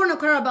the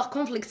Nagorno-Karabakh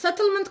conflict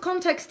settlement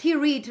context, he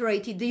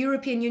reiterated the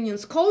European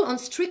Union's call on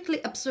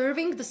strictly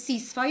observing the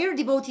ceasefire,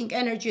 devoting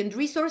energy and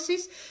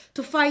resources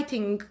to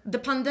fighting the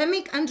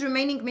pandemic and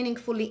remaining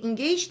meaningfully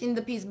engaged in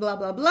the peace, blah,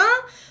 blah, blah.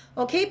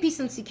 Okay, peace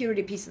and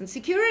security, peace and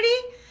security.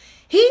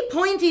 He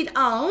pointed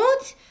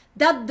out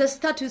that the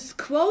status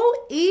quo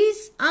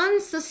is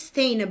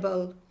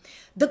unsustainable.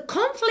 The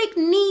conflict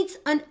needs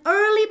an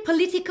early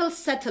political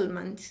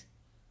settlement.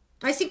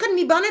 Այսինքն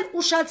մի բան էլ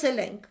ուշացել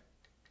ենք։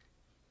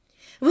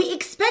 We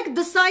expect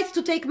the sides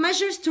to take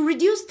measures to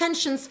reduce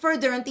tensions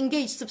further and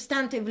engage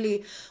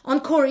substantively on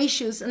core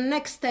issues and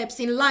next steps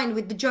in line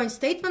with the joint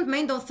statement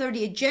made on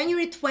 30th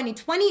January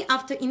 2020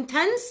 after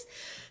intense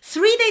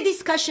three-day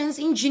discussions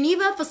in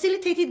Geneva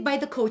facilitated by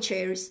the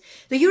co-chairs.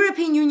 The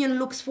European Union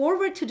looks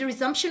forward to the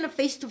resumption of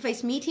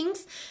face-to-face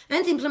meetings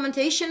and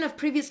implementation of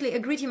previously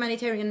agreed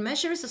humanitarian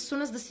measures as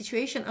soon as the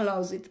situation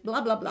allows it.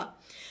 Blah, blah, blah.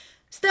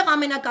 Ստեղ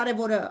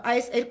ամենակարևորը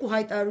այս երկու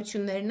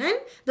հայտարարություններն են,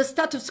 the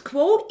status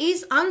quo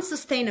is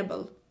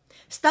unsustainable.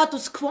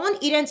 Ստատուս քվոն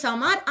իրենց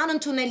համար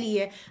անընդունելի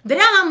է։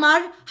 Դրա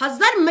համար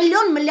 1000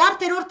 միլիոն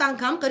միլիարդերորդ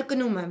անգամ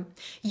կրկնում եմ։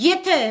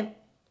 Եթե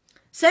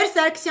Սերժ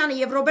Սարգսյանը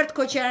եւ Ռոբերտ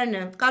Քոչարյանը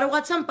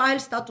կարողացան պահել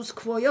ստատուս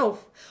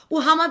քվոյով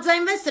ու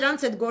համաձայնվեն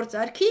սրանց այդ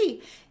գործարքի,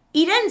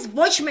 իրենց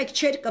ոչ մեկ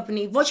չեր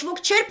կպնի, ոչ ոք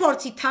չեր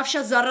փորձի թավշա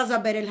զառազա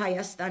բերել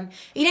Հայաստան։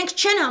 Իրենք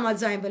չեն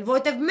համաձայնվել,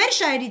 որովհետև մեր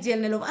շահերից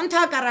ելնելով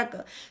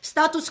ընդհակառակը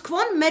ստատուս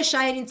քվոն մեր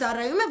շահերին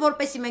ծառայում է,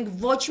 որպեսզի մենք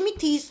ոչ մի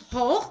թիզ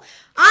հող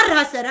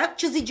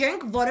առհասարակ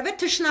չզիջենք որևէ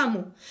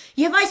թշնամու։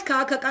 Եվ այս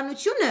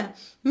քաղաքականությունը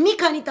մի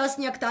քանի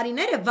տասնյակ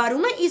տարիներ է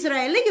վարում է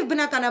Իսրայելը եւ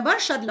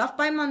բնականաբար շատ լավ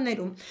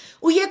պայմաններում։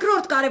 Ու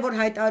երկրորդ կարևոր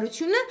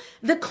հայտարարությունը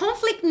the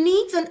conflict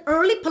needs an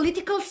early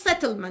political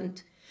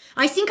settlement։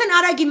 Այսինքն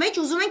արագի մեջ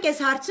ուզում ենք այս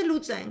հարցը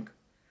լուծենք։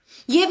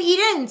 Եվ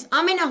իրենց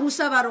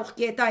ամենահուսավառող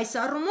կետը այս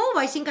առումով,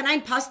 այսինքն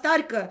այն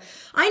փաստարկը,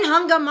 այն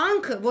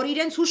հանգամանքը, որ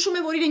իրենց հուշում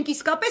է, որ իրենք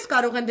իսկապես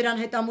կարող են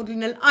դրան հետամուտ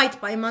լինել այդ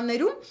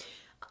պայմաններում,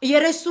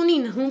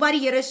 30-ին, հունվարի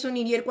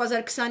 30-ին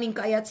 2020-ին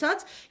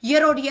կայացած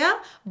երրորդյա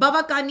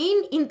բավականին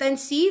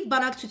ինտենսիվ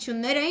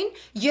բանակցություններ էին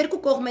երկու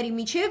կողմերի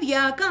միջև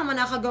ԵԱԿ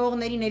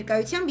ամանախագահողների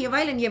ներկայությամբ եւ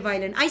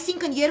այլն,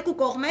 այսինքն երկու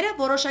կողմերը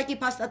որոշակի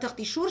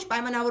փաստաթղթի շուրջ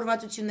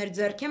պայմանավորվածություններ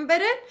ձեռք են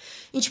բերել,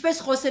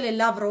 ինչպես խոսել է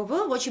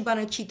Լավրովը, ոչի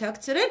բանը չի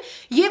թաքցրել,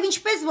 եւ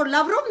ինչպես որ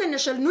Լավրովն է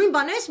նշել, նույն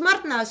բանը էս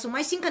մարդն է ասում,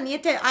 այսինքն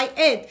եթե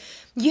այդ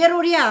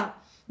երրորդյա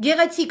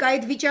գեղեցիկ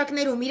այդ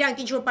վիճակներում իրանք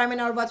ինչ որ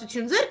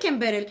պայմանավորվածություն ձեռք են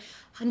բերել,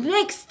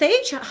 next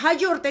stage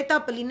հաջորդ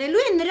этаպը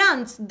լինելու է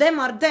նրանց դեմ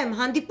առ դեմ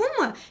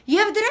հանդիպումը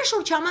եւ դրա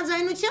շուրջ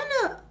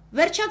համաձայնությունը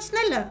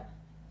վերջացնելը։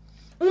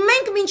 Ու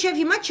մենք մինչեւ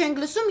հիմա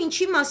չենք լսում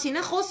ինչի մասին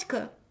է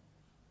խոսքը։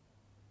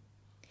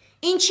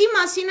 Ինչի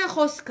մասին է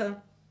խոսքը։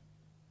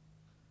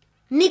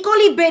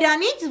 Նիկոլի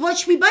Բերանից ոչ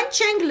մի բան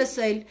չենք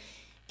լսել։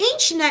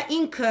 Ինչն է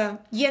ինքը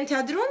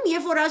ենթադրում,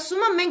 երբ որ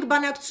ասում է մենք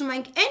բանակցում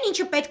ենք այն,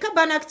 ինչը պետքա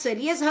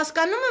բանակցել։ Ես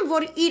հասկանում եմ,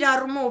 որ իր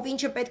առումով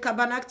ինչը պետքա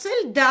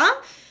բանակցել, դա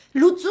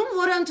լուծում,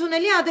 որը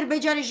ընդունելի է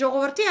Ադրբեջանի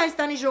ժողովրդի,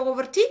 Հայաստանի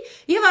ժողովրդի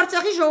եւ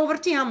Արցախի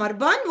ժողովրդի համար,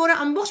 բան, որը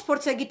ամբողջ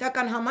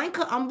փորձագիտական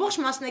համայնքը, ամբողջ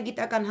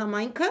մասնագիտական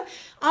համայնքը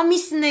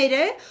ամիսներ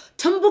է,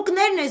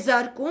 թմբուկներն է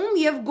զարկում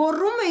եւ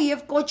գոռում է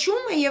եւ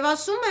կոչում է եւ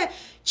ասում է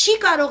չի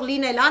կարող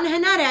լինել,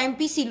 անհնար է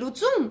այնպիսի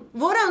լուծում,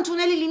 որը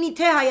ընդունելի լինի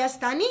թե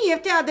Հայաստանի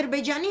եւ թե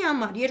Ադրբեջանի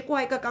համար, երկու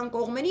հայկական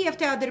կողմերի եւ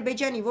թե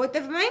Ադրբեջանի,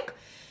 որովհետեւ մենք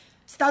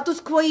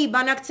ստատուս քվոյի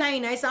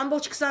բանակցային այս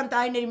ամբողջ 20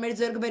 տարիների մեր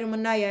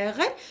ձեռքբերումը նա է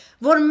եղել,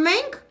 որ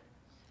մենք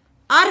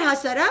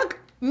առհասարակ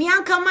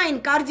միանգամայն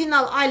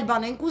կարդինալ այլ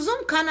բան ենք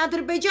ուզում, քան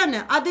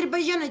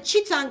Ադրբեջանը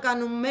չի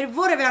ցանկանում մեր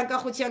որևէ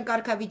անկախության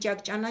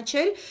կարգավիճակ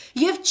ճանաչել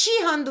եւ չի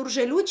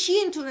հանդուրժելու, չի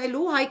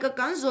ընդունելու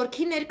հայկական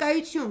զորքի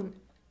ներկայություն։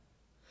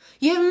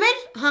 Եվ մեր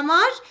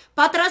համար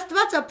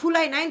պատրաստված է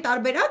փուլային այն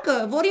տարբերակը,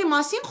 որի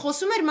մասին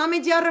խոսում էր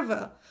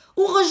Մամեդյարովը,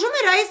 ու ղժում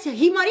էր այս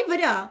հիմարի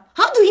վրա։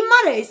 Հա դու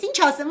հիմար ես, ինչ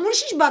ասեմ,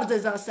 ուրիշ բարձ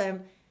ես ասեմ։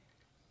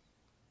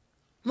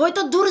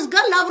 Որտե դուրս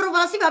գա Լավրով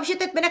ասի,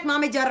 вообще-то это մենակ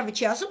Մամեդյարովը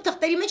չի ասում,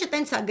 թղթերի մեջ է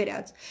տենց է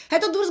գրած։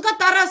 Հետո դուրս գա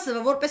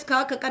Տարասովը, որպես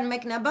քաղաքական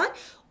մեկնաբան,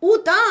 ու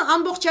տա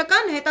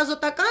ամբողջական,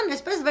 հետազոտական,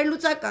 այսպես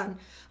վերլուծական,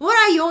 որ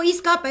այո,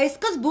 իսկապես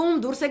սկզբում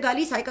դուրս է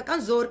գալիս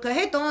հայկական զորքը,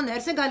 հետո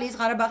ներս է գալիս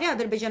Ղարաբաղի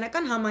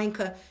ադրբեջանական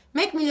համայնքը,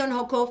 1 միլիոն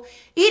հոգով,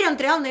 իր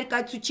ընտրյալ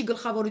ներկայացուցիչի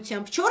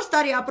գլխավորությամբ 4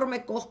 տարի ապրում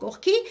եք կողք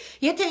կողքի,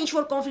 եթե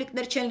ինչ-որ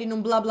կոնֆլիկտներ չեն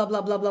լինում, բլա բլա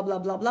բլա բլա բլա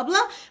բլա բլա բլա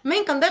բլա,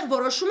 մենք այնտեղ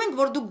որոշում ենք,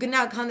 որ դուք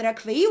գնաք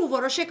հանրաքվեի ու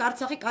որոշեք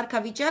Արցախի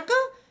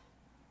կարգավիճակը,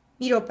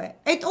 մի րոպե,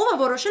 այդ ով է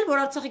որոշել,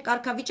 որ Արցախի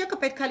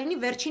կարգավիճակը պետք է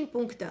լինի վերջին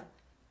պունկտը։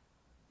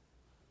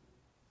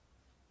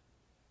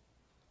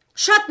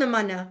 Շատ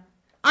նման է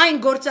այն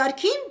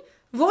գործարքին,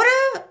 որը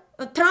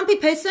Թրամփի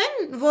փեսեն,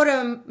 որը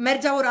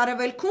Մերձավոր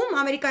Արևելքում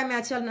Ամերիկայի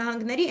Միացյալ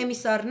Նահանգների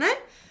էմիսարն է,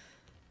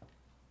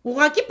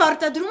 ուղղակի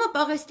պարտադրումը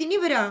Պաղեստինի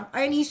վրա,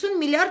 այն 50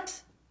 միլիարդ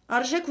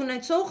արժեք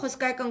ունեցող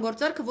հսկայական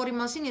գործարքը, որի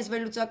մասին ես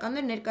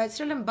վերլուծականներ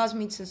ներկայացրել եմ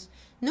բազմիցս։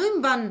 Նույն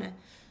բանն է։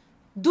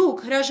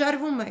 Դուք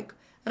հրաժարվում եք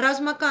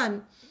ռազմական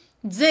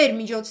ձեր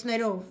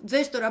միջոցներով,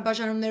 ձեր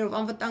ստորաբաժանումներով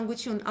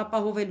անվտանգություն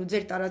ապահովելու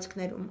ձեր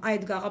տարածքներում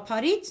այդ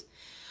գաղափարից,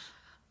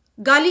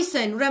 գալիս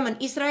են, ուրեմն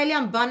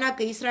իսրայելյան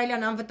բանակը,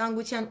 իսրայելյան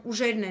անվտանգության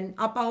ուժերն են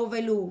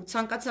ապահովելու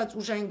ցանկացած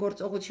ուժային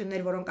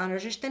գործողություններ, որոնք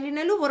անհրաժեշտ են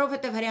լինելու,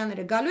 որովհետև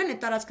հրեաները գալու են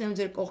այդ տարածքներում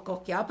ձեր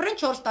կողքի ապրեն,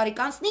 4 տարի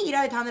կանցնի, իր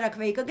այդ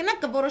հանրաքվեի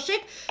կգնաք,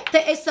 կորոշեք,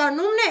 թե այս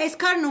սարնումն է, այս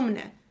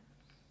քարնումն է։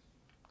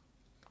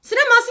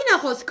 Սրա մասին է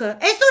խոսքը։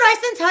 Այսօր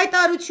այսպես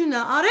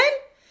հայտարարությունը արել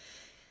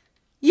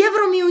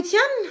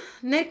Եվրոմիության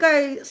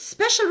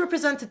special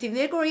representative,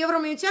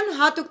 Եվրոմիության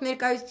հատուկ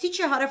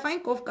ներկայացուցիչը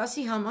Հարավային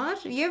Կովկասի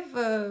համար եւ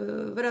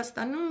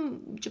Վրաստանում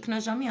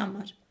ճգնաժամի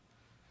համար։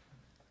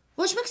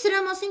 Ոչ մեկ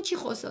սրա մասին չի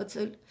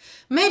խոսացել։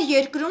 Մեր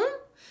երկրում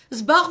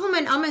զբաղվում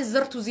են ամեն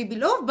զրթ ու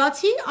զիբիլով,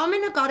 բացի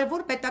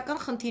ամենակարևոր պետական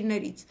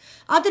խնդիրներից։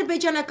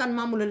 Ադրբեջանական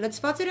մամուլը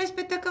լցված էր այս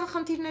պետական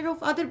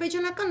խնդիրներով,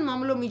 ադրբեջանական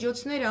մամուլո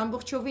միջոցները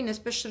ամբողջովին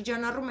այսպես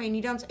շրջանառում էին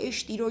իրանց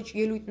էշ տիրոջ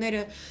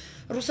ելույթները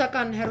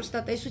ռուսական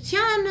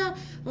հերոստատեսությանը,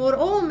 որ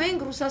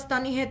մենք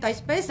Ռուսաստանի հետ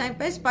այսպես,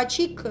 այնպես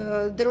պաչիկ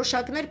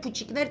դրոշակներ,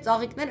 փուչիկներ,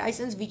 ծաղիկներ,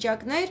 այսպես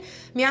վիճակներ,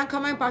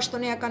 միանգամայն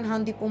պաշտոնեական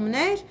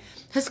հանդիպումներ,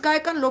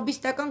 հսկայական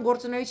լոբիստական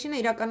գործունեություն է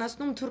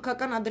իրականացնում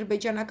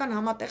թուրքական-ադրբեջանական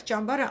համատեղ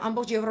ճամբարը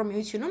ամբողջ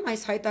Եվրոմիությունում,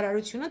 այս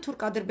հայտարարությունը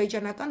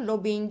թուրք-ադրբեջանական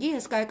լոբինգի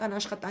հսկայական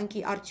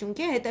աշխատանքի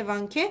արդյունք է,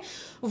 հետևանք է,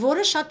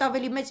 որը շատ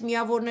ավելի մեծ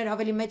միավորներ,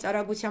 ավելի մեծ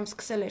արագությամբ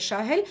սկսել է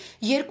շահել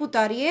 2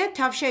 տարի է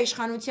Թավշյա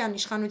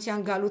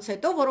իշխանության գալուց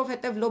հետո,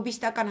 որովհետև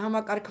լոբիստական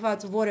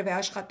համակարգված որևէ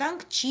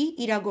աշխատանք չի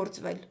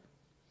իրագործվել։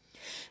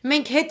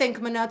 Մենք հետ ենք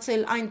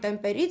մնացել այն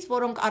տեմպերից,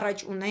 որոնք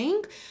առաջ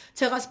ունեինք,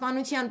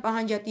 ցեղասպանության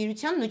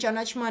պահանջատիրության,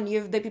 նուճանաչման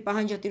եւ դեպի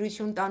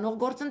պահանջատիրություն տանող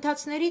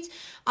գործընթացներից,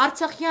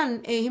 Արցախյան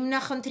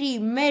հիմնախնդրի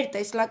մեր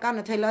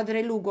տեսլականը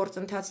թելադրելու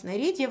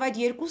գործընթացներից եւ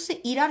այդ երկուսը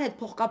իրար հետ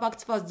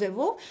փոխկապակցված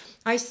ձևով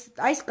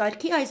այս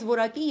կարգի, այս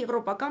որակի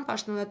եվրոպական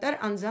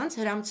պաշտոնատար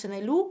անձանց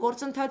հրամցնելու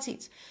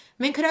գործընթացից։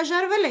 Մենք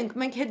հրաժարվել ենք,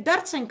 մենք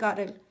հետդարձ ենք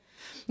արել։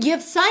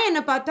 Եվ սա է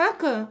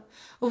նպատակը,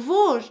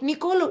 որ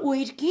Նիկոլը ու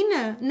իր կինը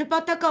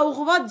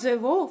նպատակաուղղված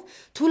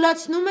ձևով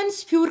թույլատնում են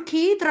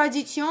Սփյուռքի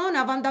տրադիցիոն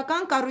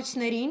ավանդական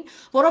կառույցներին,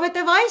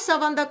 որովհետև այս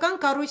ավանդական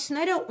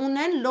կառույցները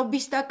ունեն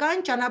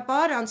լոբիստական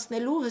ճանապարհ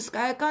անցնելու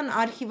հսկայական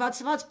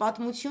արխիվացված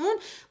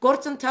պատմություն,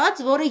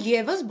 գործընթաց, որը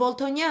եւս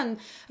Բոլթոնյան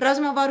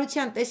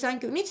ռազմավարության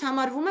տեսանկյունից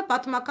համարվում է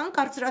պատմական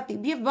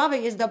կարծրատիպ։ Եվ բավե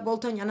ես դա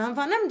Բոլթոնյան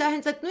անվանեմ, դա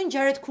հենց այդ նույն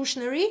Ջարեդ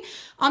Քուշների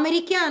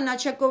ամերիկյան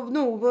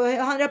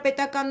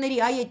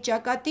հանրապետականների այդ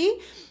ճակատի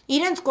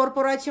իրենց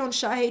կորպորացիոն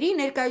շահերի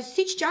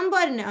ներկայացուցիչ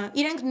ճամբարն է,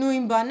 իրենք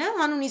նույն բանը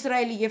հանուն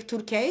Իսրայելի եւ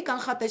Թուրքիայի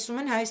կանխատեսում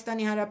են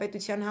Հայաստանի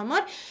Հանրապետության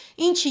համար,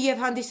 ինչը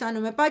եւ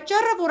հանդիսանում է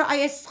պատճառը, որ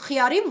այս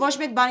խիարին ոչ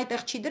մեկ բանի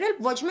տեղ չի դրել,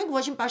 ոչ մեկ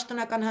ոչինչ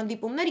պաշտոնական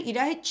հանդիպումներ իր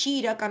հետ չի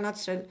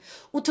իրականացրել։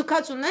 Ու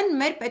թքած ունեն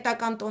մեր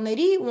պետական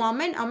տոների ու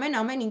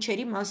ամեն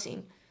ինչերի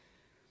մասին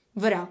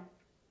վրա։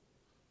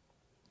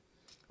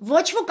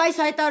 Ոչ ոք այս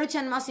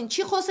հայտարարության մասին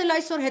չի խոսել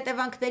այսօր,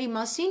 հետևանքների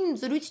մասին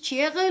զրույց չի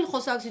եղել,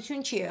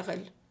 խոսակցություն չի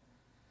եղել։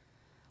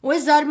 Ու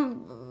այս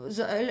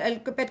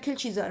պետք է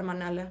չի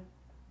զարմանալը։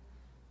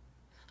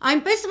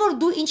 Այնպես որ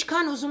դու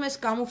ինչքան ուզում ես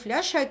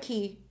կամուֆլյաժ հագի,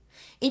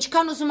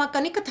 ինչքան ուզում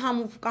ականիկդ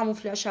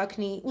կամուֆլյաժ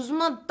հագնի,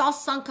 ուզում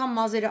 10 անգամ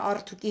մազերը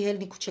արթուկի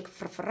հելնի քուչեք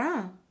ֆրֆրա,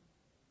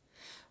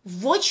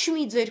 ոչ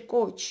մի ձեր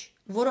կոչ,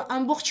 որը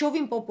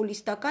ամբողջովին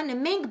պոպուլիստական է,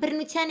 մենք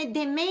բռնությանը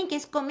դեմ ենք,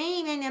 ես կոմեի,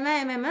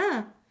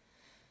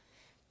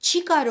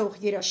 չի կարող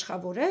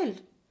երաշխավորել,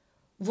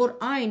 որ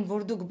այն,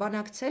 որ դուք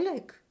բանակցել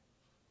եք,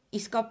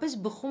 իսկապես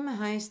բխում է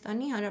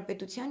Հայաստանի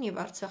Հանրապետության եւ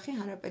Արցախի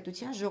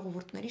Հանրապետության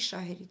ժողովուրդների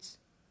շահերից,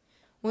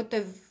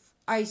 որտեւ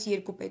այս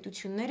երկու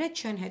պետությունները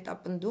չեն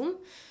հետապնդում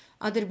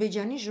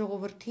Ադրբեջանի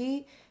ժողովրդի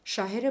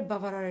շահերը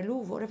բավարարելու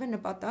որևէ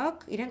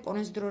նպատակ, իրենք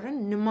օրենսդրորեն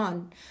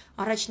նման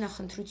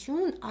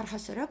առաջնախնդրություն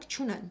առհասարակ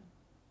չունեն։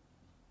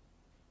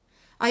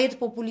 Այդ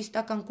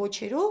պոպուլիստական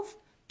կոչերով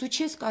դու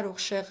չես կարող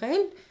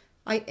շեղել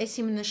այս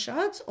իմ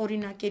նշած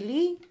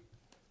օրինակելի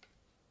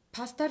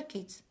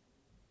փաստարկից։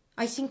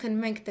 Այսինքն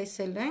մենք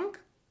տեսել ենք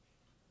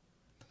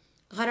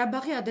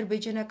Ղարաբաղի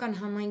ադրբեջանական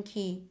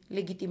համայնքի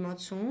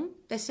լեգիտիմացում,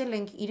 տեսել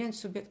ենք իրենց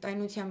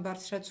սուբյեկտայնության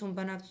բարձրացում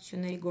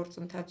բանակցությունների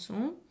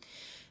գործընթացում,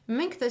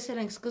 մենք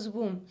տեսել ենք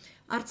սկզբում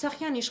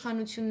Արցախյան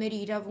իշխանությունների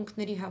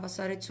իրավունքների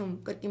հավասարեցում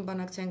կրկին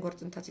բանակցային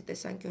գործընթացի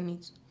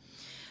տեսանկյունից,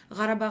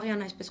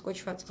 Ղարաբաղյան այսպես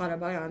կոչված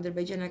Ղարաբաղյան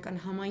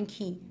ադրբեջանական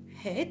համայնքի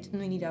հետ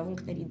նույն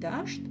իրավունքների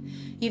դաշտ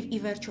եւ ի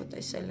վերջո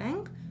տեսել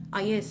ենք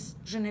այս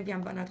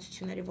Ժնևյան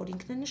բանակցությունները, որ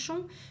ինքն է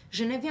նշում,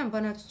 Ժնևյան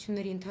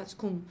բանակցությունների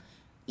ընթացքում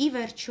ի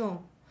վերջո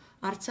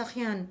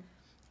Արցախյան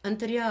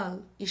ընտրյալ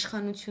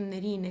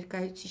իշխանությունների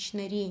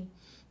ներկայացուցիչների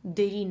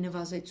դերի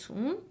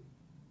նվազեցում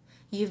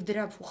եւ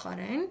դրա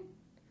փոխարեն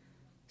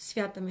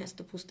Свято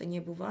место пусто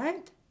не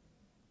бывает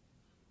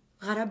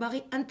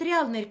Ղարաբաղի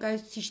ընտրյալ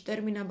ներկայացուցիչ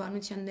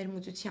տերմինաբանության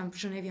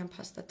ներմուծությամբ Ժնևյան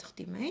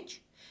փաստաթղթի մեջ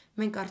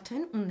մենք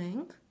արդեն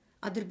ունենք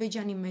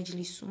Ադրբեջանի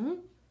մեջլիսում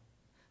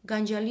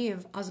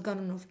Գանջալիև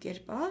ազգանունով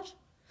կերպար,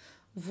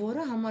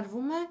 որը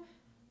համարվում է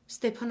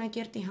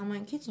Ստեփանակերտի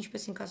համայնքից,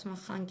 ինչպես ինք ասում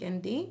են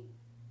Խանկենդի,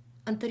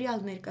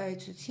 ընտրյալ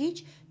ներկայացուցիչ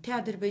թե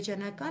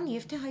ադրբեջանական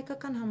եւ թե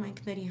հայկական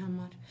համայնքների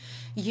համար։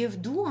 Եվ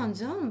դու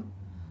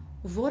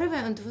անձամբ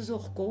որևէ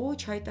ընդվզող կոչ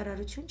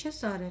հայտարարություն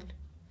չես արել։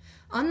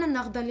 Աննա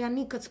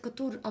Նաղդալյանի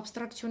կծկտուր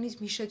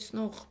абստրակցիոնիզմ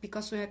հիշեցնող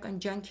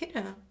պիկասոյական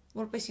ջանքերը,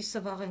 որպեսի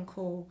սվաղեն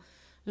քո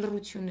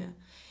լռությունը,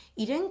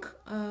 իրենք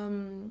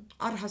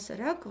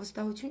առհասարակ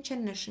վստահություն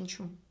չեն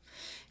ներշնչում։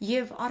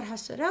 Եվ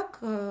առհասարակ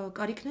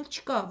կարիքն էլ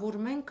չկա, որ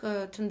մենք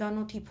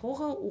թնդանոթի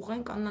փողը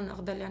ուղենք Աննա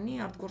Նաղդալյանի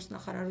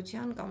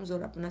արտգործնախարարության կամ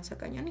Զորա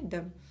Պնացականյանի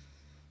դեմ։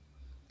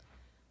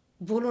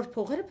 Բոլոր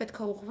փողերը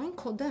պետք է ուղղվեն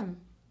քո դեմ,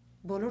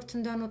 բոլոր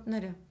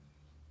թնդանոթները։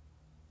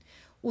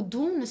 Ու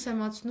դու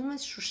նսեմացնում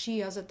ես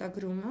Շուշիի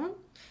ազատագրումը,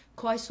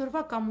 քո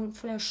այսօրվա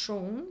կամուֆլյաժ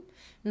շոուն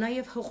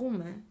նաև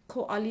հղում է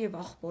քո Ալիև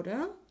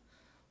աղբորը,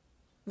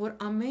 որ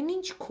ամեն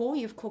ինչ քո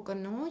եւ քո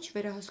կնոջ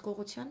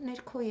վերահսկողության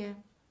ներքո է։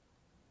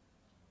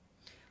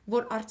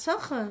 Որ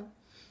Արցախը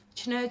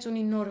չնայած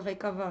ունի նոր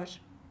ղեկավար,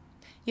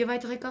 եւ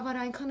այդ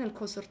ղեկավարը այնքան էլ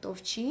քո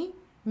սրտով չի,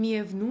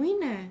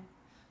 միևնույն է,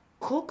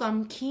 քո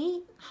կամքի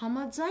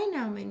համաձայն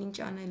է ամեն ինչ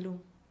անելու։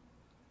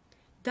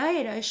 Դա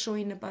էր այս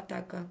շոուի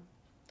նպատակը։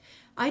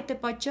 Այդ է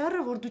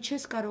պատճառը, որ դու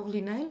չես կարող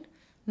լինել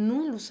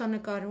նույն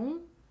լուսանկարում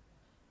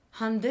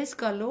հանդես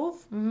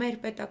գալով մեր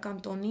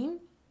պետական տոնին,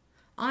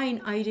 այն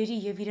այրերի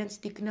եւ իրենց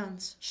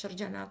տիկնանց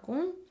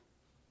շրջանակում,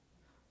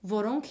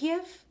 որոնք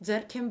եւ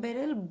ձեռք են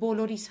բերել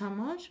բոլորիս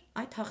համար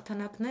այդ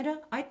հաղթանակները,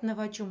 այդ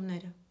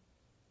նվաճումները։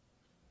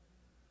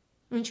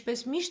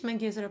 Ինչպես միշտ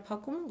մենք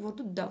եզրափակում ենք, որ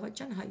դու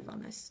դավաճան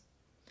հայվան ես։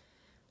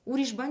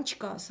 Ուրիշ բան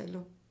չկա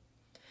ասելու։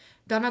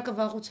 Դանակը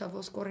վաղուց է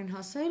ոսկորին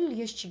հասել,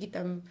 ես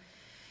չգիտեմ,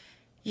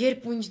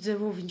 երբ ու ինչ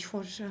ձևով ինչ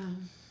որ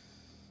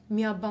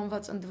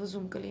միաբանված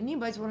ընդվզում կլինի,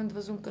 բայց որ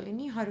ընդվզում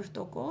կլինի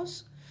 100%,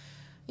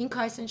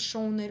 ինքը այս այն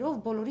շոուներով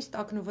բոլորիս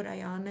տակնու վրա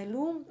է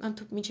անելու,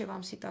 ընդհանուր մինչև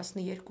ամսի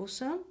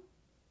 12-ը։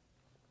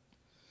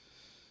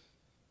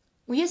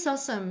 Ու ես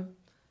ասեմ,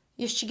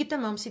 ես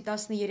չգիտեմ ամսի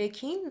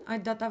 13-ին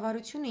այդ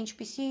դատավարությունը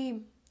ինչպիսի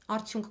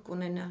արդյունք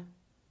կունենա։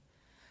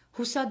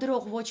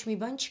 Հուսադրող ոչ մի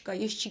բան չկա,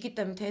 ես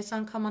չգիտեմ, թե այս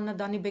անգամ Աննա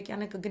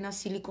Դանիբեկյանը կգնա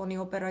սիլիկոնի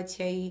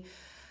օպերացիայի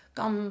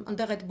կամ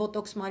այնտեղ այդ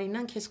բոտոքս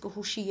մարինան քեզ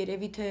կհուշի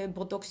երևի թե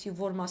բոտոքսի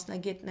որ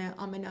մասնագետն է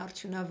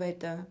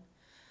ամենաարդյունավետը։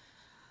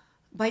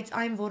 Բայց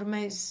այն, որ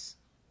մեզ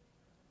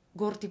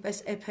գործի պես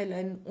էփել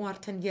են ու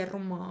արդեն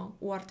եռում է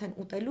ու արդեն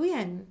ուտելու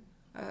են,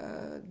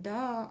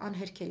 դա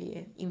անհերքելի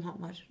է իմ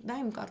համար։ Դա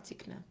իմ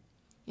կարծիքն է։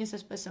 Ես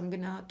այսպես եմ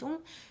գնահատում,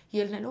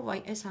 ելնելով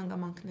այս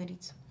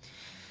հանգամանքներից։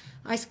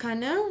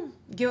 Այսքանը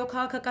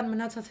գեոքաղաքական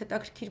մնացած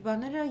հետաքրքիր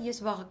բաները ես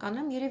վաղը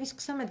կանեմ, երևի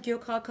սկսեմ այդ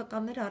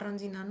գեոքաղաքականները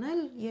առանձին անել,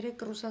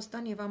 երեք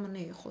Ռուսաստան եւ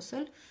ԱՄՆ-ի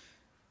խոսել,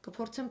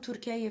 կփորձեմ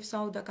Թուրքիայի եւ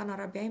Սաուդական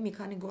Արաբիայի մի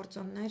քանի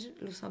գործոններ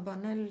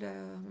լուսաբանել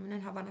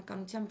ամենայն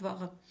հավանականությամբ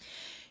վաղը։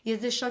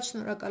 Ես ձեզ շատ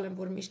շնորհակալ եմ,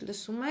 որ միշտ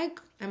լսում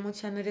եք,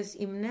 էմոցիաներս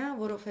իմն է,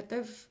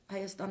 որովհետեւ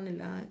Հայաստանն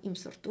էլ է իմ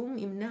սրտում,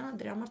 իմն է,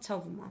 դրա համար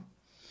ցավում եմ։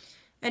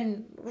 Այն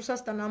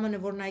Ռուսաստան ԱՄՆ-ը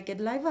որ նայեք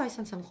այդ լայվը,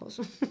 այսպես եմ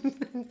խոսում։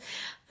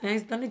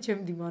 Հայաստանը չեմ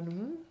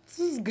դիմանում,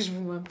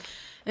 գժվում եմ։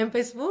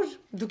 Էնպես որ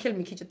դուք էլ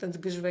մի քիչ այտենց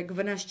գժվեք,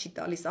 վնաս չի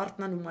տալիս,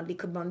 արթնանում ա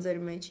լիքը բան ձեր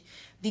մեջ։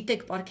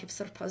 Դիտեք Պարքև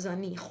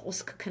Սրբազանի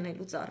խոսքը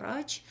քնելուց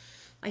առաջ,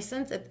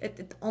 այսպես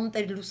այդ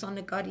անտեր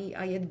լուսանկարի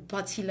այդ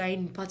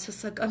բացիլային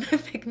բացասական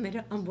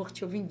էֆեկտները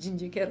ամբողջովին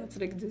ջնջեք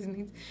հեռացրեք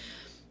ձեզնից։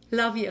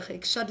 Լավ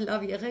եղեք,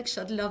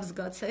 շատ լավ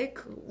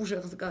զգացեք,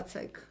 ուժեղ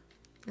զգացեք։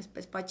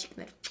 Այսպես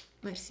պաչիկներ։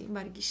 Մերսի,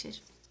 բարի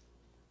գիշեր։